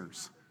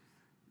prisoners,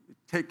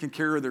 taking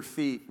care of their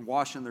feet,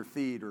 washing their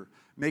feet, or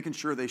making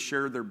sure they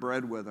shared their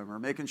bread with them, or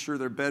making sure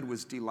their bed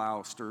was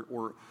deloused,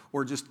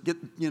 or just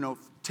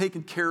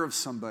taking care of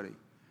somebody.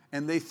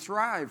 And they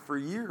thrived for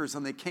years,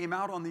 and they came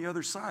out on the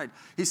other side.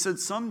 He said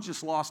some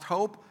just lost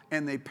hope,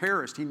 and they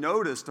perished. He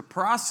noticed a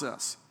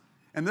process.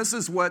 And this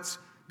is what's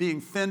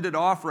being fended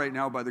off right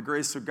now by the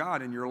grace of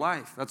God in your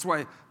life. That's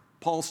why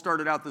Paul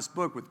started out this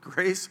book with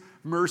grace,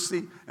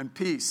 mercy, and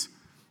peace.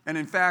 And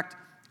in fact,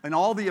 in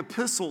all the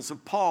epistles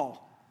of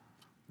Paul,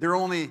 there are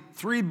only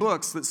 3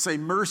 books that say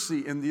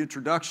mercy in the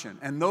introduction,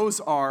 and those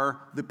are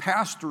the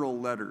pastoral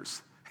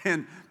letters.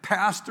 And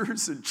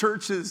pastors and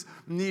churches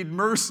need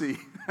mercy.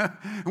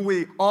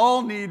 We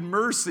all need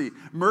mercy.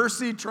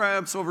 Mercy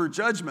triumphs over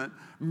judgment.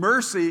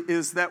 Mercy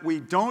is that we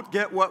don't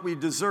get what we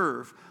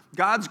deserve.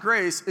 God's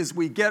grace is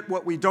we get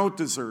what we don't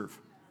deserve.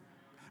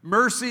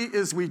 Mercy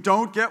is we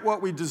don't get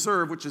what we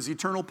deserve, which is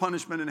eternal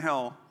punishment in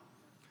hell.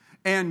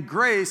 And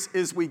grace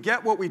is we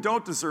get what we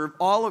don't deserve,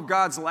 all of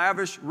God's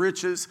lavish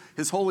riches,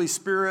 His Holy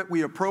Spirit.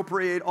 We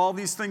appropriate all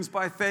these things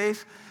by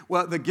faith.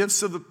 Well, the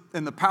gifts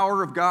and the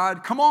power of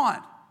God. Come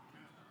on.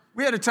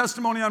 We had a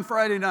testimony on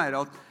Friday night.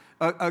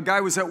 A guy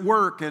was at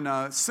work, and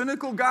a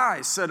cynical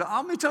guy said,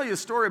 let me tell you a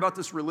story about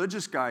this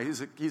religious guy.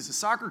 He's a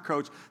soccer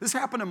coach. This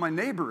happened to my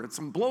neighbor. It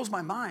blows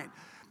my mind.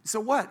 He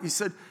said, what? He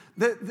said,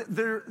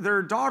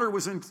 their daughter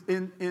was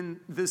in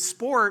this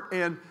sport,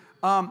 and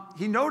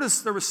he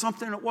noticed there was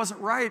something that wasn't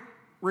right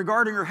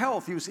regarding her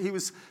health. He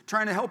was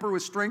trying to help her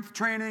with strength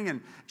training,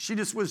 and she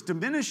just was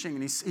diminishing.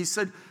 And he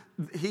said,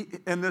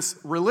 and this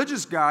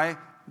religious guy,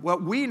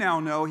 what we now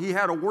know, he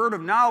had a word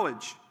of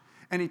knowledge.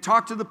 And he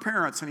talked to the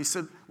parents, and he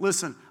said,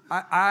 listen,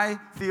 I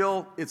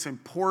feel it's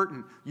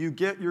important you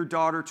get your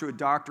daughter to a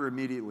doctor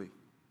immediately.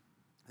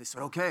 They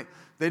said, okay.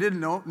 They didn't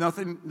know,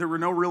 nothing, there were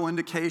no real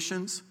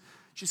indications.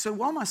 She said,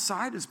 well, my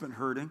side has been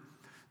hurting.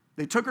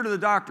 They took her to the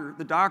doctor.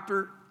 The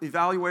doctor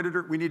evaluated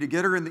her. We need to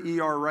get her in the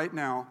ER right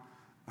now.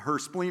 Her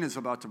spleen is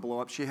about to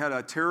blow up. She had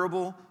a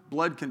terrible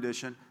blood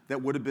condition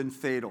that would have been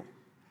fatal.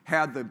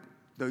 Had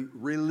the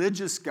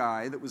religious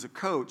guy that was a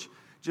coach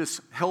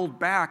just held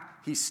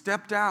back, he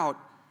stepped out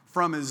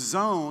from his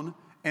zone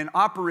and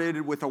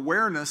operated with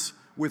awareness,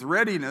 with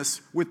readiness,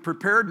 with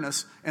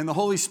preparedness, and the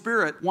Holy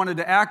Spirit wanted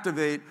to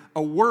activate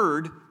a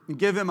word and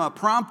give him a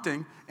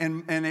prompting,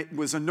 and it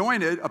was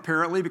anointed,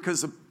 apparently,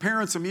 because the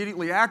parents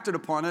immediately acted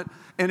upon it,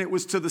 and it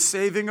was to the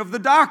saving of the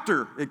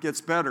doctor. It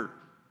gets better.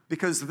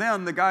 Because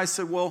then the guy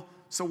said, well,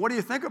 so what do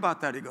you think about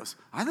that? He goes,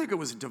 I think it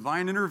was a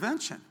divine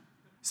intervention.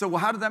 So, well,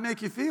 how did that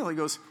make you feel? He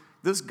goes,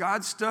 this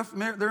God stuff,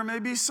 there may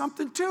be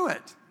something to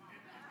it.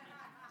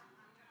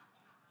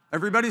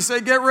 Everybody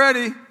say, get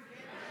ready.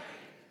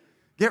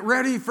 Get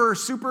ready for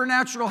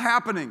supernatural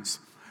happenings.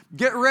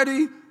 Get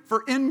ready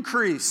for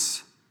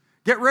increase.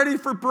 Get ready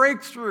for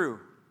breakthrough.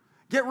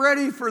 Get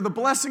ready for the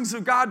blessings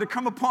of God to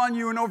come upon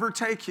you and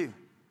overtake you.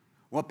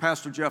 Well,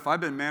 Pastor Jeff,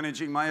 I've been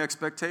managing my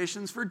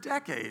expectations for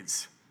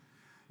decades.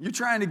 You're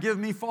trying to give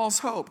me false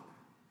hope.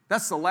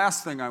 That's the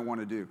last thing I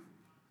want to do.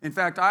 In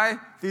fact, I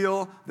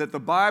feel that the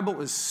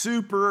Bible is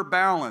super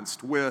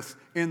balanced with,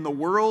 in the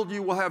world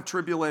you will have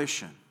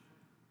tribulation,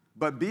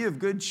 but be of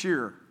good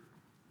cheer.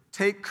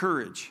 Take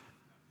courage.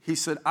 He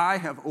said, I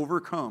have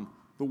overcome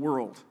the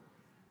world.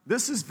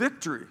 This is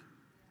victory,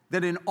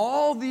 that in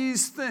all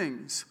these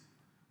things,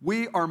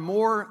 we are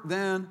more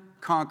than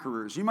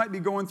conquerors. You might be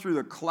going through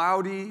the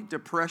cloudy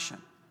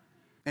depression,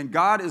 and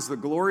God is the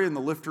glory and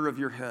the lifter of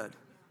your head.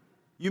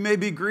 You may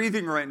be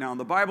grieving right now, and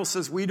the Bible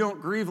says we don't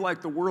grieve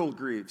like the world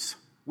grieves.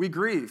 We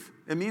grieve.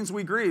 It means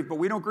we grieve, but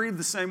we don't grieve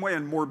the same way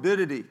in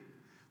morbidity.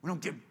 We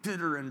don't get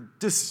bitter and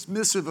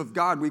dismissive of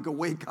God. We go,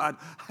 wait, God,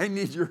 I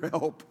need your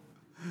help.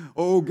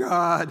 Oh,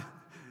 God,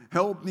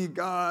 help me,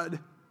 God.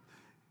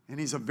 And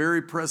he's a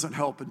very present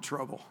help in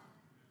trouble.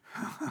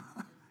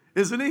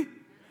 Isn't he?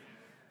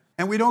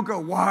 And we don't go,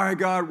 why,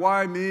 God,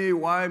 why me,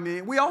 why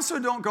me? We also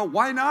don't go,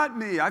 why not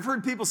me? I've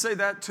heard people say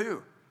that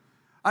too.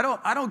 I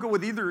don't go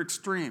with either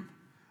extreme.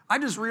 I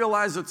just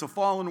realize it's a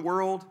fallen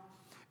world,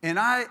 and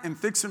I am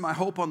fixing my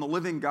hope on the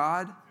living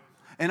God,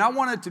 and I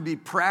want it to be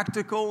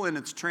practical in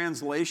its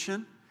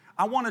translation.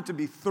 I want it to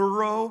be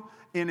thorough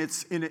in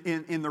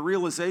the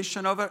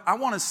realization of it. I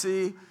want to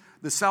see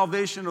the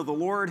salvation of the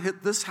Lord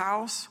hit this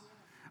house.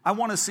 I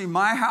want to see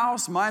my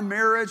house, my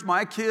marriage,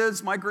 my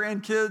kids, my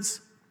grandkids.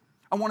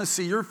 I want to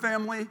see your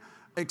family,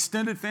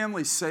 extended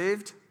family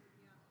saved.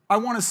 I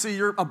want to see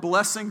a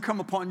blessing come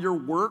upon your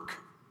work,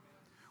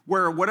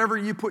 where whatever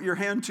you put your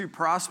hand to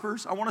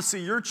prospers. I want to see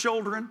your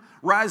children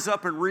rise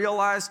up and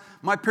realize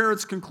my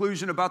parents'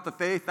 conclusion about the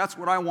faith. That's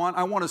what I want.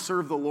 I want to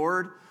serve the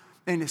Lord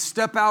and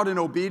step out in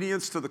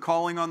obedience to the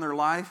calling on their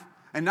life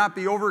and not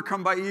be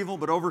overcome by evil,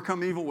 but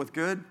overcome evil with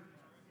good,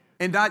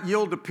 and not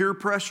yield to peer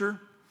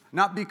pressure,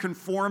 not be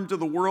conformed to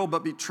the world,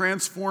 but be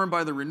transformed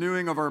by the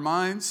renewing of our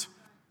minds.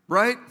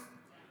 Right?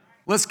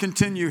 Let's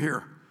continue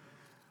here.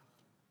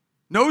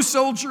 No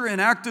soldier in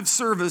active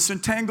service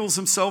entangles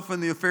himself in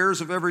the affairs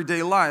of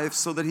everyday life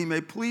so that he may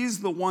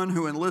please the one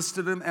who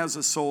enlisted him as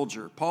a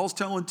soldier. Paul's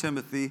telling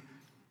Timothy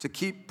to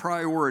keep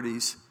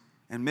priorities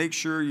and make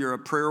sure you're a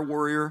prayer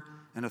warrior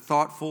and a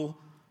thoughtful,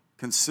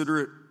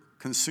 considerate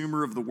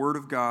consumer of the Word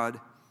of God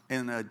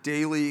and a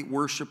daily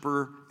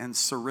worshiper and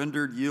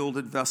surrendered,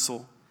 yielded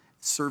vessel,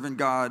 serving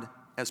God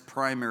as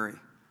primary.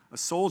 A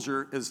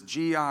soldier is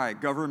GI,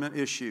 government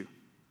issue.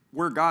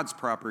 We're God's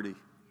property.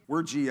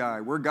 We're GI.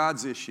 We're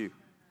God's issue.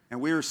 And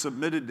we are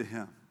submitted to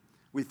Him.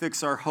 We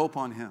fix our hope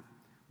on Him.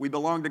 We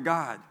belong to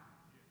God.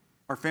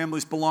 Our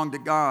families belong to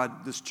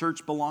God. This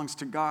church belongs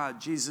to God.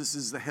 Jesus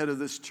is the head of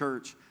this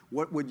church.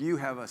 What would you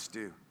have us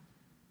do?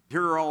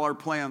 Here are all our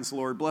plans,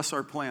 Lord. Bless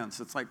our plans.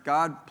 It's like,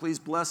 God, please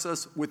bless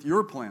us with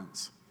your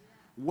plans.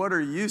 What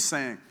are you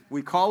saying?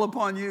 We call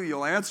upon you.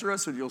 You'll answer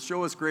us, and you'll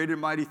show us great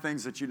and mighty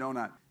things that you know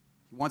not.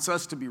 He wants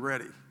us to be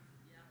ready.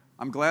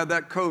 I'm glad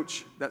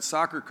that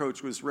soccer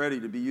coach was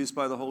ready to be used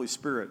by the Holy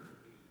Spirit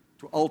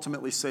to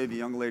ultimately save a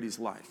young lady's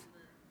life.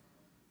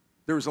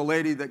 There was a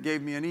lady that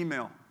gave me an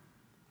email.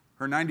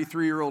 Her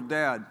 93-year-old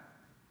dad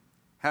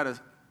had a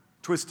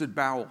twisted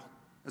bowel.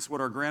 That's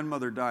what our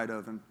grandmother died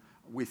of, and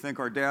we think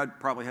our dad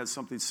probably had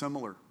something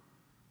similar.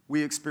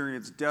 We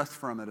experienced death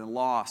from it and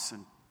loss,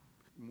 and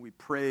we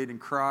prayed and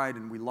cried,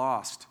 and we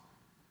lost.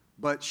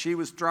 But she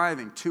was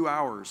driving 2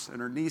 hours,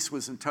 and her niece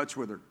was in touch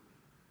with her.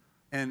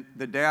 And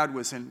the dad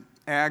was in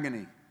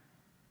agony,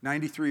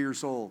 93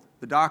 years old.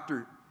 The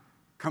doctor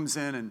comes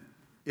in, and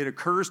it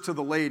occurs to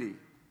the lady.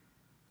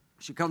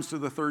 She comes to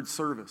the third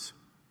service,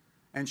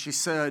 and she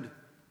said,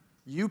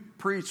 you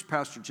preached,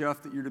 Pastor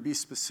Jeff, that you're to be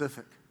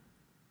specific.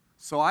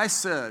 So I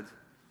said,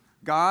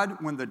 God,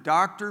 when the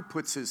doctor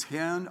puts his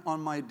hand on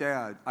my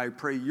dad, I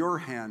pray your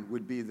hand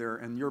would be there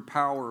and your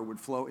power would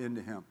flow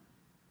into him.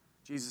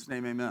 In Jesus'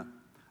 name, amen.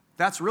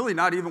 That's really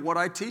not even what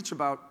I teach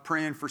about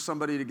praying for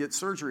somebody to get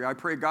surgery. I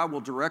pray God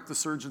will direct the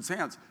surgeon's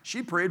hands.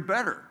 She prayed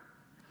better.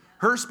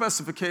 Her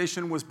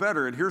specification was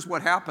better, and here's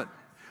what happened.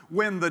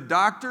 When the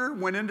doctor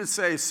went in to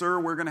say, sir,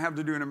 we're going to have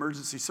to do an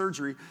emergency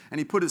surgery, and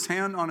he put his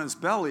hand on his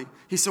belly,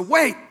 he said,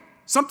 wait,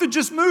 something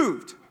just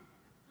moved.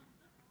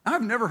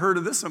 I've never heard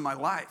of this in my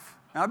life.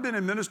 Now, I've been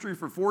in ministry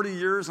for 40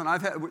 years, and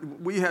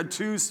we had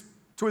 2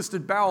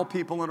 twisted bowel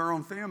people in our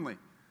own family.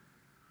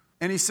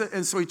 And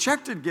so he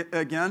checked it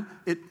again.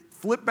 It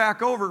flipped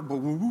back over,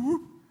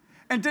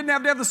 and didn't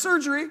have to have the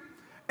surgery.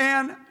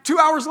 And 2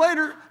 hours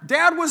later,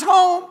 Dad was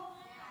home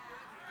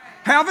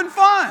having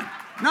fun,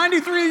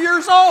 93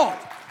 years old.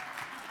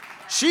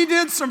 She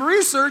did some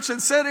research and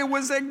said it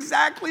was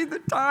exactly the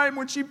time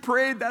when she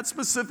prayed that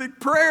specific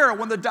prayer.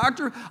 When the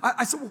doctor,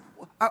 I said,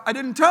 well, I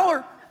didn't tell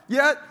her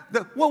yet.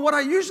 What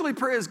I usually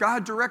pray is,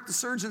 God, direct the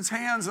surgeon's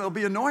hands and they'll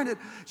be anointed.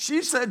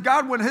 She said,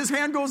 God, when his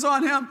hand goes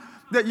on him,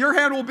 that your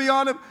hand will be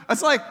on him.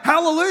 It's like,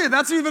 hallelujah,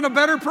 that's even a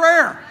better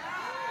prayer.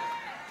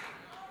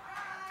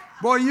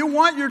 Boy, you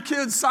want your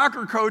kid's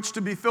soccer coach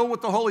to be filled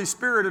with the Holy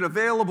Spirit and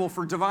available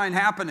for divine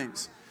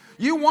happenings.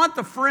 You want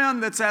the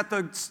friend that's at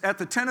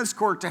the tennis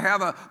court to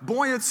have a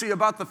buoyancy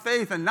about the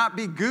faith and not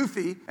be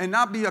goofy and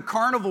not be a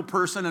carnival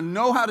person and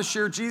know how to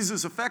share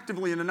Jesus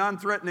effectively in a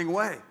non-threatening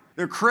way.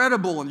 They're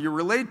credible and you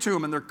relate to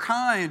them and they're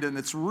kind and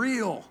it's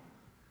real.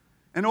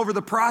 And over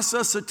the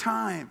process of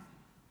time,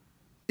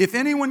 if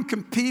anyone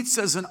competes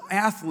as an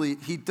athlete,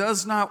 he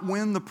does not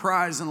win the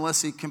prize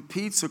unless he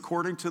competes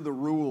according to the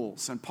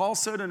rules. And Paul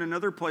said in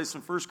another place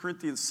in 1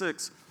 Corinthians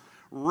 6,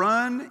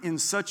 run in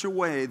such a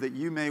way that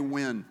you may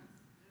win.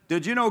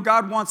 Did you know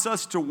God wants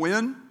us to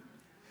win?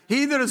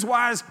 He that is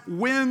wise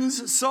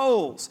wins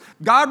souls.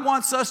 God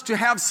wants us to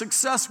have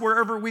success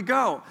wherever we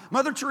go.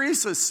 Mother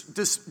Teresa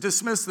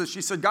dismissed this.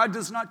 She said, God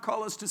does not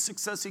call us to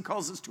success, he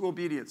calls us to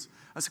obedience.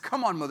 I said,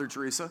 come on, Mother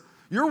Teresa.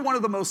 You're one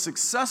of the most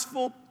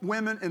successful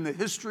women in the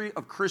history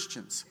of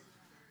Christians.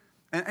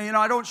 And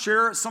I don't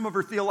share some of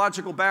her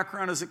theological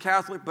background as a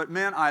Catholic, but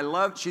man,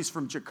 she's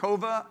from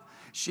Jakova.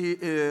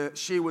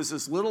 She was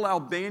this little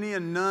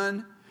Albanian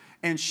nun,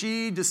 and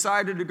she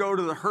decided to go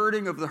to the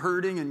hurting of the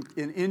hurting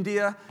in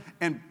India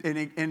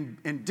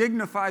and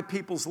dignify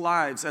people's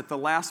lives at the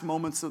last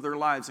moments of their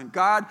lives. And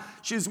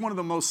she's one of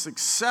the most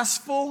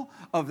successful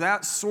of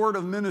that sort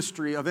of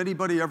ministry of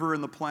anybody ever in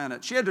the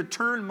planet. She had to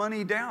turn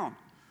money down.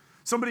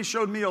 Somebody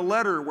showed me a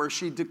letter where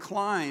she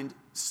declined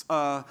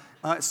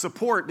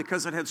support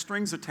because it had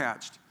strings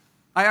attached.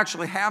 I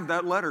actually have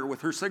that letter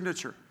with her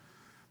signature.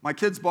 My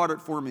kids bought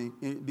it for me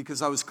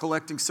because I was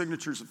collecting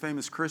signatures of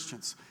famous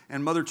Christians.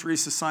 And Mother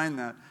Teresa signed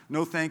that.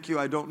 No, thank you.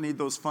 I don't need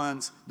those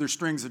funds. There's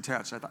strings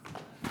attached. I thought,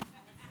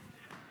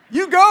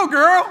 you go,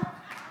 girl.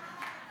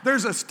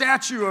 There's a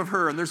statue of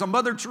her, and there's a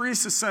Mother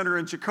Teresa Center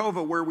in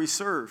Jakova where we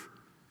serve.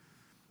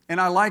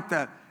 And I like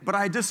that. But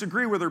I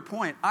disagree with her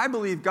point. I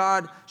believe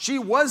she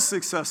was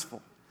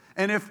successful.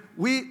 And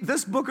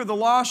this book of the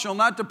law shall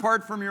not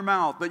depart from your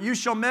mouth, but you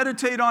shall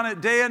meditate on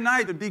it day and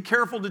night and be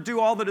careful to do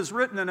all that is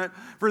written in it,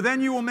 for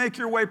then you will make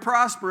your way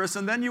prosperous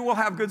and then you will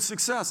have good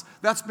success.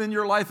 That's been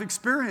your life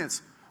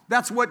experience.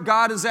 That's what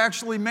God has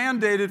actually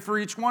mandated for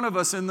each one of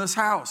us in this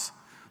house.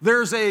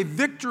 There's a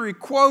victory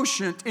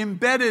quotient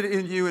embedded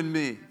in you and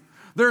me.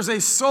 There's a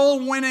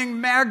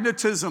soul-winning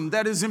magnetism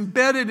that is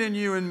embedded in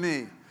you and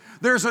me.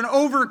 There's an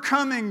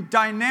overcoming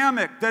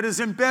dynamic that is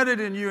embedded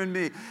in you and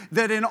me.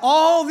 That in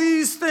all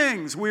these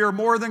things, we are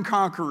more than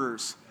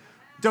conquerors.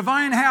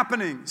 Divine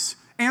happenings,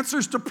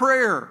 answers to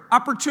prayer,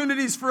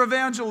 opportunities for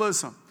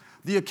evangelism.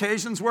 The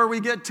occasions where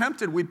we get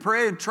tempted, we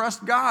pray and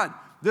trust God.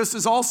 This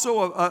is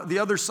also the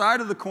other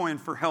side of the coin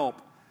for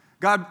help.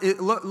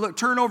 Look,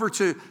 turn over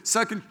to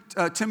 2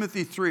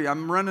 Timothy 3.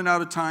 I'm running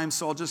out of time,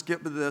 so I'll just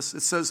get to this.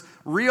 It says,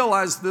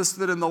 realize this,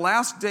 that in the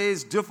last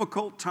days,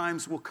 difficult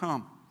times will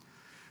come.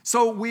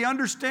 So we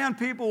understand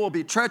people will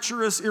be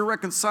treacherous,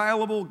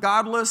 irreconcilable,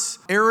 godless,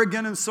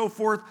 arrogant, and so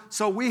forth.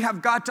 So we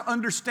have got to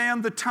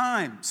understand the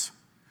times.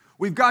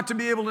 We've got to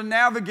be able to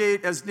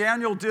navigate as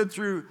Daniel did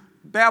through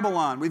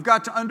Babylon. We've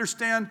got to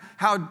understand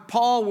how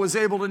Paul was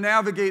able to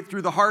navigate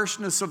through the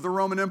harshness of the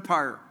Roman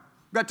Empire.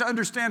 We've got to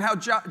understand how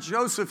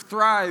Joseph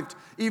thrived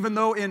even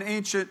though in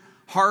ancient,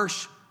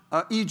 harsh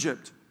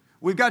Egypt.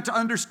 We've got to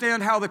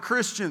understand how the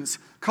Christians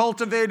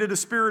cultivated a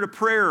spirit of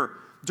prayer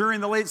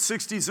during the late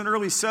 60s and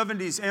early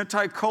 70s,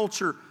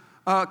 anti-culture,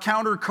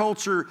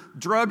 counterculture,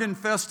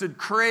 drug-infested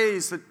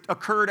craze that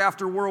occurred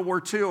after World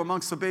War II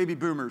amongst the baby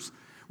boomers.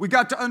 We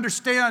got to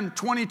understand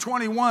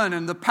 2021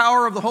 and the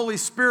power of the Holy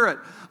Spirit,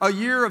 a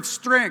year of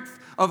strength,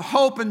 of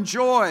hope and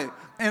joy,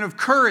 and of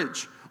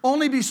courage.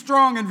 Only be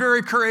strong and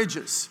very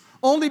courageous.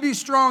 Only be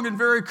strong and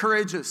very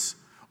courageous.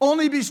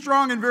 Only be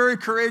strong and very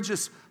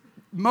courageous.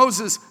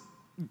 Moses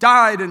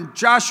died and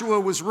Joshua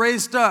was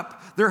raised up.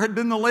 There had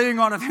been the laying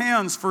on of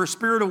hands for a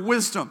spirit of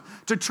wisdom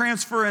to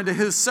transfer into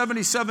his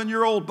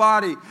 77-year-old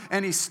body.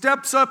 And he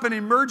steps up and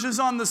emerges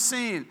on the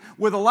scene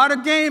with a lot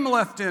of game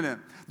left in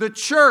him. The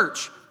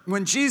church,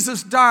 when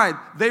Jesus died,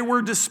 they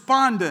were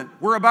despondent.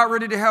 We're about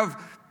ready to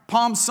have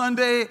Palm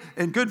Sunday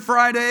and Good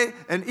Friday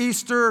and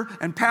Easter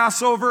and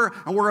Passover.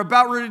 And we're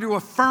about ready to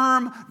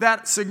affirm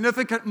that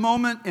significant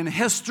moment in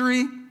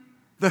history,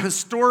 the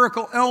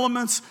historical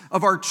elements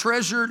of our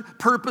treasured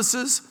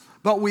purposes.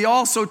 But we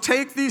also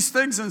take these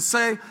things and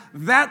say,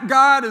 that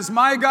God is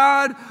my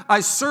God. I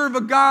serve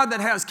a God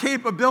that has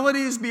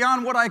capabilities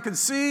beyond what I can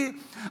see.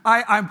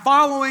 I'm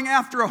following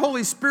after a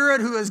Holy Spirit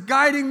who is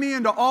guiding me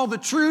into all the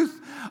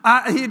truth.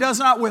 He does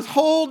not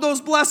withhold those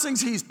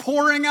blessings. He's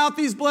pouring out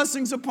these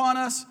blessings upon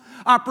us.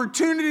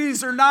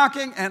 Opportunities are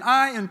knocking, and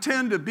I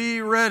intend to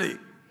be ready.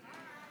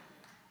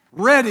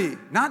 Ready,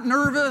 not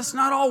nervous,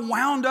 not all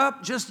wound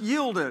up, just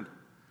yielded.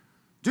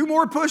 Do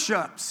more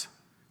push-ups.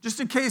 Just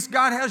in case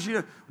God has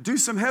you do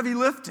some heavy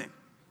lifting.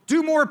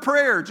 Do more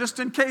prayer, just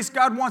in case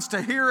God wants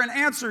to hear and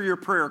answer your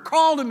prayer.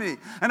 Call to me,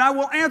 and I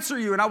will answer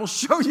you, and I will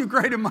show you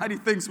great and mighty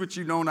things which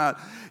you know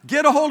not.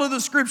 Get a hold of the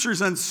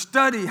Scriptures and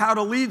study how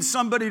to lead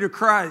somebody to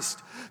Christ.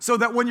 So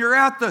that when you're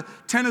at the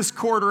tennis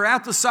court or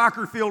at the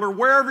soccer field or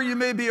wherever you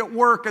may be at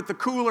work, at the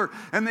cooler,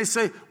 and they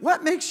say,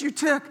 what makes you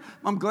tick?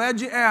 I'm glad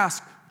you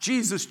asked.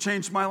 Jesus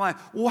changed my life.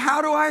 Well,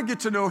 how do I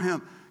get to know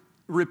him?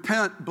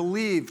 Repent,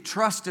 believe,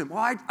 trust him.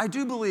 Well, I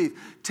do believe.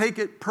 Take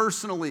it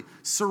personally.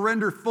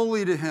 Surrender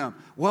fully to him.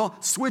 Well,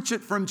 switch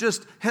it from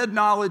just head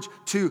knowledge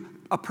to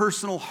a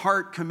personal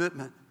heart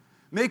commitment.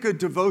 Make a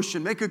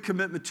devotion. Make a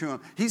commitment to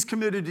him. He's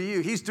committed to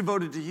you. He's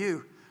devoted to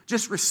you.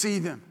 Just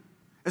receive him.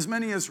 As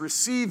many as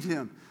receive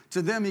him,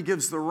 to them he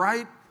gives the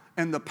right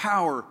and the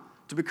power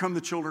to become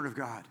the children of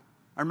God.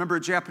 I remember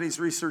a Japanese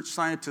research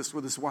scientist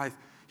with his wife.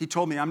 He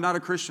told me, I'm not a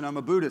Christian, I'm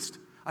a Buddhist.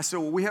 I said,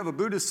 well, we have a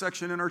Buddhist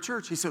section in our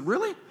church. He said,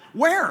 really?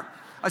 Where?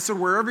 I said,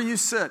 wherever you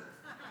sit.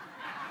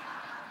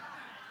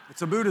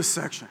 It's a Buddhist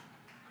section.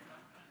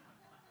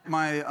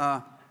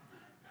 My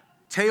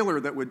tailor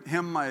that would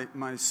hem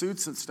my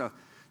suits and stuff,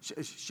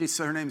 she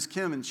said, her name's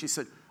Kim, and she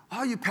said,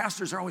 oh, you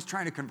pastors are always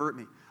trying to convert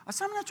me. I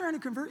said, I'm not trying to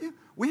convert you.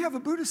 We have a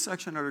Buddhist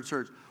section at our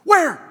church.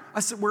 Where? I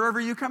said, wherever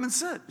you come and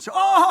sit. She said,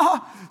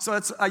 oh! So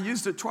I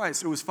used it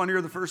twice. It was funnier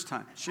the first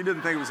time. She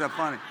didn't think it was that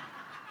funny.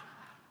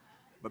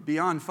 But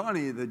beyond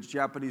funny, the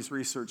Japanese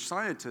research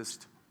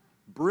scientist,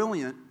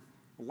 brilliant,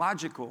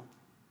 logical,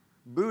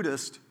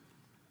 Buddhist,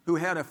 who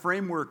had a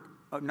framework,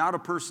 not a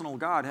personal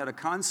God, had a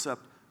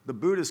concept. The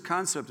Buddhist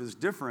concept is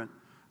different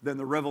than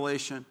the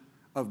revelation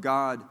of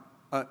God,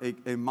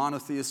 a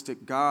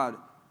monotheistic God,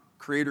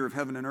 creator of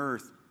heaven and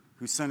earth,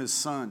 who sent his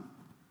son,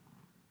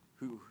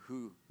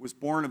 who was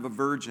born of a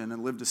virgin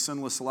and lived a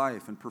sinless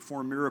life and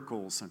performed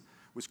miracles and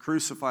was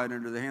crucified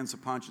under the hands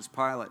of Pontius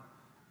Pilate,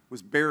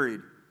 was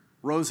buried,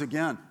 rose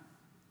again,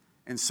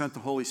 and sent the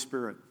Holy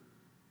Spirit.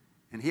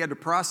 And he had to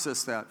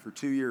process that for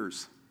 2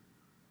 years.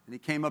 And he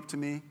came up to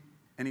me,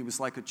 and he was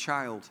like a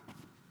child.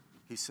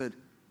 He said,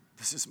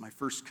 this is my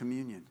first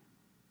communion.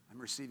 I'm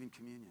receiving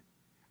communion.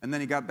 And then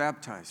he got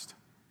baptized.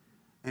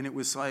 And it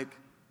was like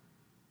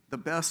the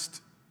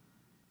best.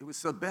 It was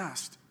the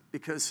best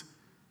because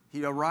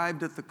he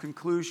arrived at the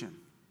conclusion.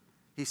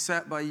 He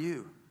sat by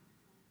you.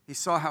 He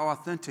saw how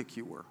authentic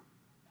you were.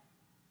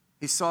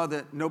 He saw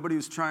that nobody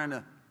was trying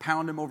to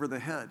pound him over the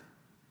head.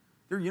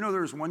 There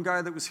was one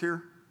guy that was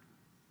here.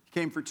 He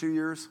came for 2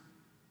 years.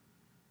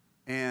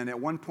 And at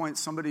one point,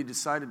 somebody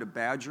decided to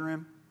badger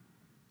him,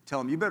 tell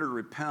him, you better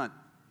repent.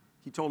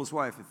 He told his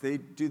wife, if they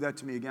do that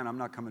to me again, I'm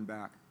not coming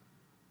back.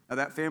 Now,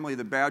 that family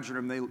that badgered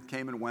him, they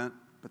came and went.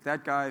 But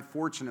that guy,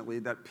 fortunately,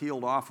 that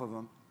peeled off of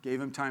him, gave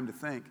him time to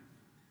think.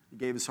 He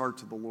gave his heart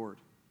to the Lord.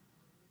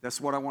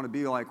 That's what I want to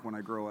be like when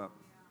I grow up.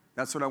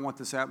 That's what I want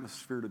this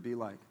atmosphere to be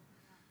like,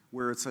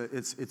 where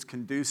it's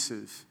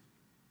conducive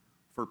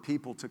for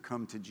people to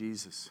come to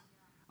Jesus.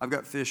 I've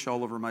got fish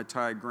all over my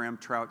tie. Graham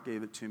Trout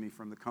gave it to me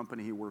from the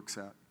company he works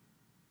at.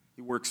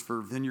 He works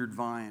for Vineyard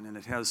Vine, and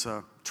it has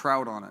a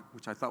trout on it,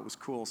 which I thought was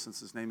cool since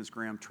his name is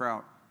Graham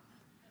Trout.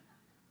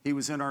 He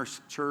was in our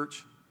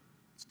church.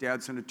 His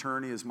dad's an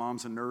attorney. His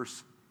mom's a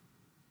nurse.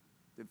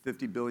 They have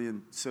 50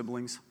 billion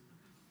siblings.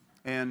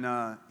 And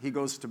he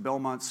goes to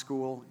Belmont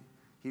School.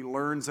 He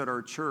learns at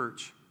our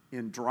church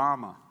in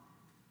drama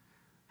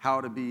how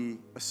to be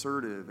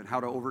assertive and how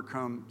to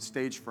overcome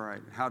stage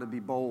fright and how to be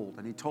bold.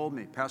 And he told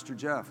me, Pastor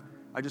Jeff,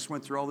 I just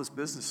went through all this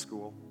business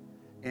school,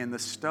 and the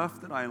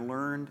stuff that I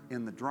learned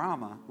in the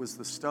drama was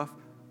the stuff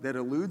that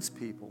eludes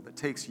people, that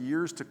takes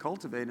years to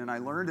cultivate, and I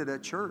learned it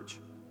at church.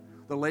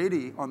 The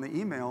lady on the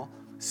email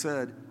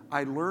said,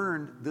 I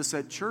learned this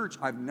at church.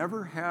 I've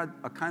never had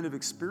a kind of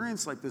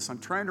experience like this. I'm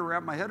trying to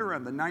wrap my head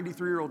around the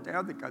 93-year-old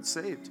dad that got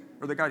saved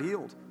or that got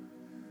healed.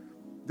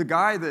 The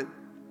guy that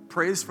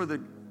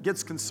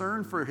gets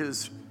concerned for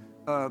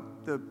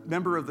the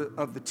member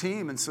of the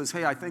team and says,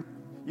 hey, I think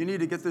you need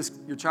to get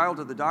your child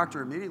to the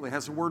doctor immediately,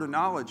 has a word of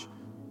knowledge.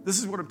 This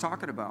is what I'm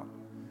talking about.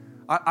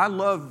 I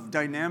love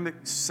dynamic,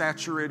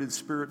 saturated,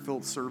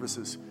 spirit-filled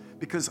services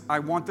because I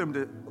want them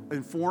to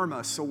inform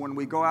us so when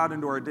we go out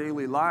into our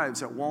daily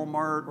lives at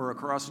Walmart or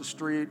across the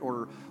street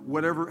or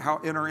whatever,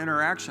 in our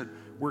interaction,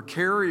 we're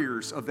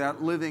carriers of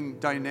that living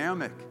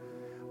dynamic.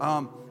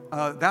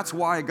 That's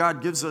why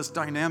God gives us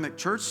dynamic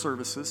church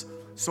services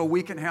so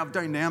we can have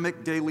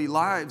dynamic daily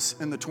lives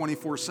in the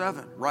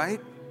 24/7, right?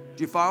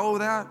 Do you follow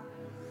that?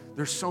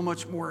 There's so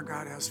much more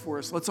God has for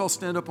us. Let's all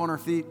stand up on our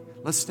feet.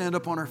 Let's stand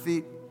up on our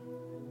feet.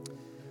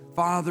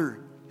 Father,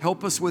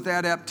 help us with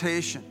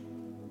adaptation.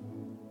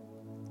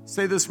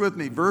 Say this with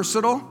me.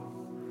 Versatile,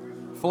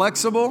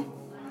 flexible,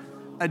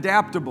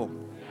 adaptable,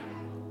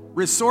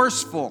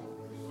 resourceful.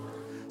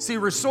 See,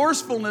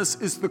 resourcefulness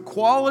is the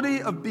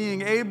quality of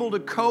being able to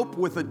cope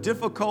with a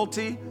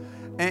difficulty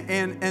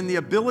and the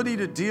ability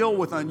to deal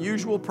with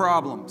unusual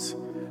problems.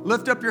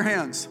 Lift up your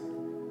hands.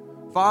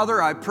 Father,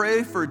 I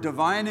pray for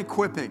divine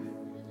equipping,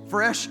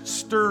 fresh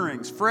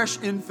stirrings, fresh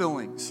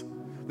infillings.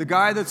 The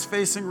guy that's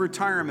facing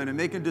retirement and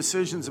making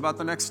decisions about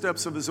the next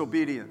steps of his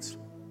obedience.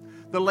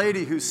 The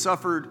lady who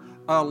suffered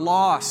a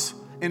loss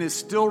and is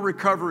still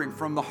recovering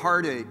from the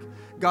heartache.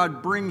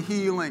 God, bring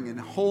healing and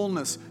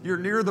wholeness. You're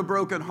near the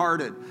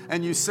brokenhearted,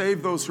 and you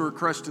save those who are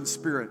crushed in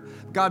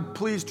spirit. God,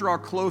 please draw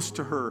close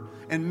to her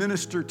and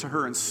minister to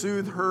her and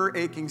soothe her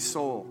aching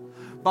soul.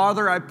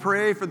 Father, I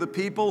pray for the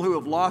people who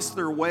have lost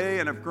their way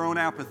and have grown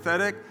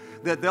apathetic,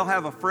 that they'll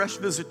have a fresh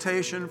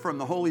visitation from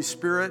the Holy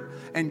Spirit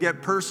and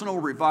get personal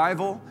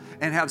revival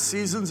and have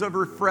seasons of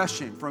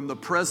refreshing from the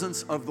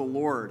presence of the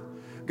Lord.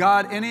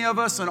 God, any of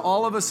us and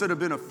all of us that have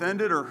been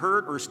offended or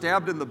hurt or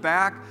stabbed in the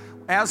back,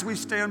 as we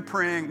stand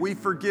praying, we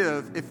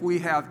forgive if we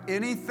have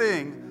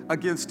anything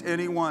against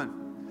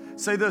anyone.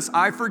 Say this: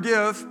 I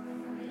forgive,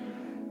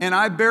 and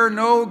I bear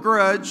no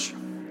grudge,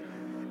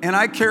 and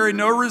I carry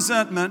no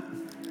resentment,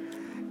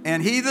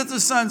 and he that the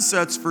Son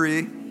sets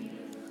free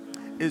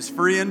is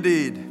free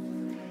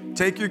indeed.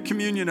 Take your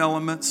communion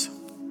elements.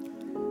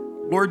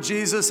 Lord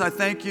Jesus, I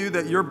thank you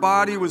that your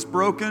body was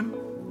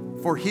broken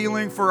for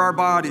healing for our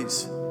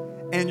bodies,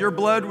 and your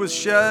blood was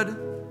shed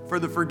for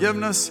the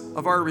forgiveness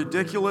of our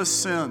ridiculous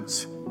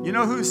sins. You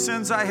know whose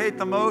sins I hate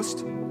the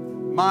most?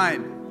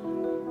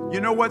 Mine. You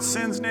know what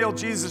sins nailed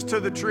Jesus to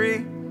the tree?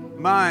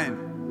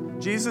 Mine.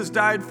 Jesus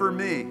died for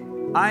me.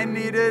 I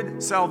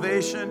needed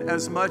salvation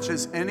as much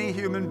as any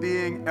human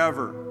being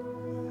ever.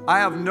 I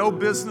have no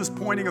business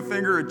pointing a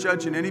finger or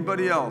judging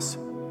anybody else.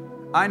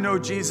 I know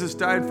Jesus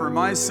died for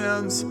my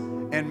sins,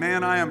 and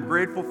man, I am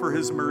grateful for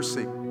his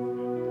mercy.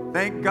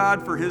 Thank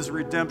God for his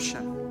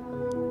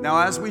redemption. Now,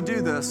 as we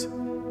do this,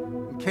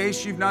 in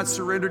case you've not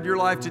surrendered your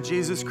life to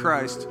Jesus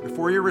Christ,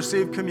 before you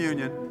receive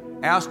communion,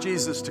 ask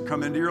Jesus to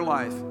come into your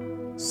life.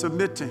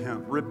 Submit to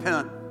him.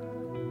 Repent.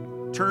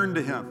 Turn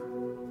to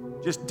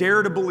him. Just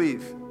dare to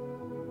believe.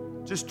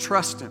 Just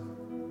trust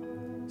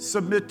him.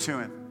 Submit to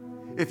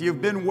him. If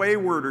you've been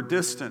wayward or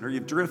distant, or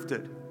you've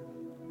drifted,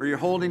 or you're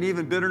holding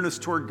even bitterness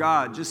toward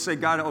God, just say,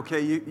 God,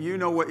 okay, you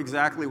know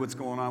exactly what's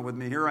going on with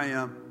me. Here I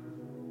am.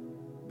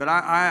 But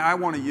I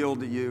want to yield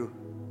to you.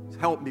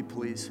 Help me,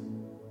 please.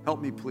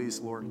 Help me, please,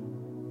 Lord.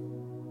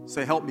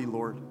 Say, help me,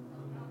 Lord.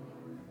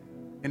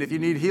 And if you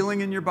need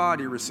healing in your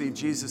body, receive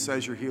Jesus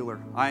as your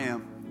healer. I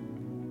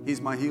am.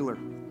 He's my healer.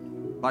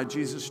 By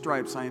Jesus'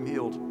 stripes, I am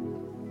healed.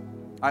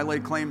 I lay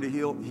claim to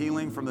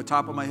healing from the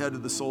top of my head to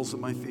the soles of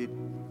my feet.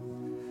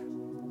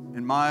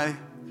 And my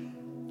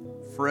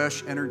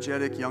fresh,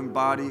 energetic young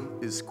body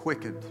is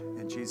quickened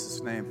in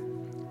Jesus' name.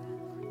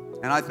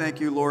 And I thank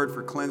you, Lord,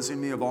 for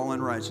cleansing me of all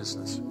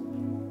unrighteousness.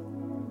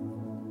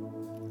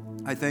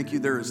 I thank you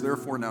there is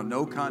therefore now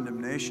no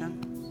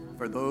condemnation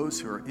for those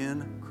who are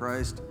in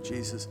Christ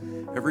Jesus.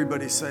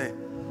 Everybody say,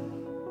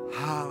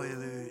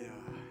 hallelujah.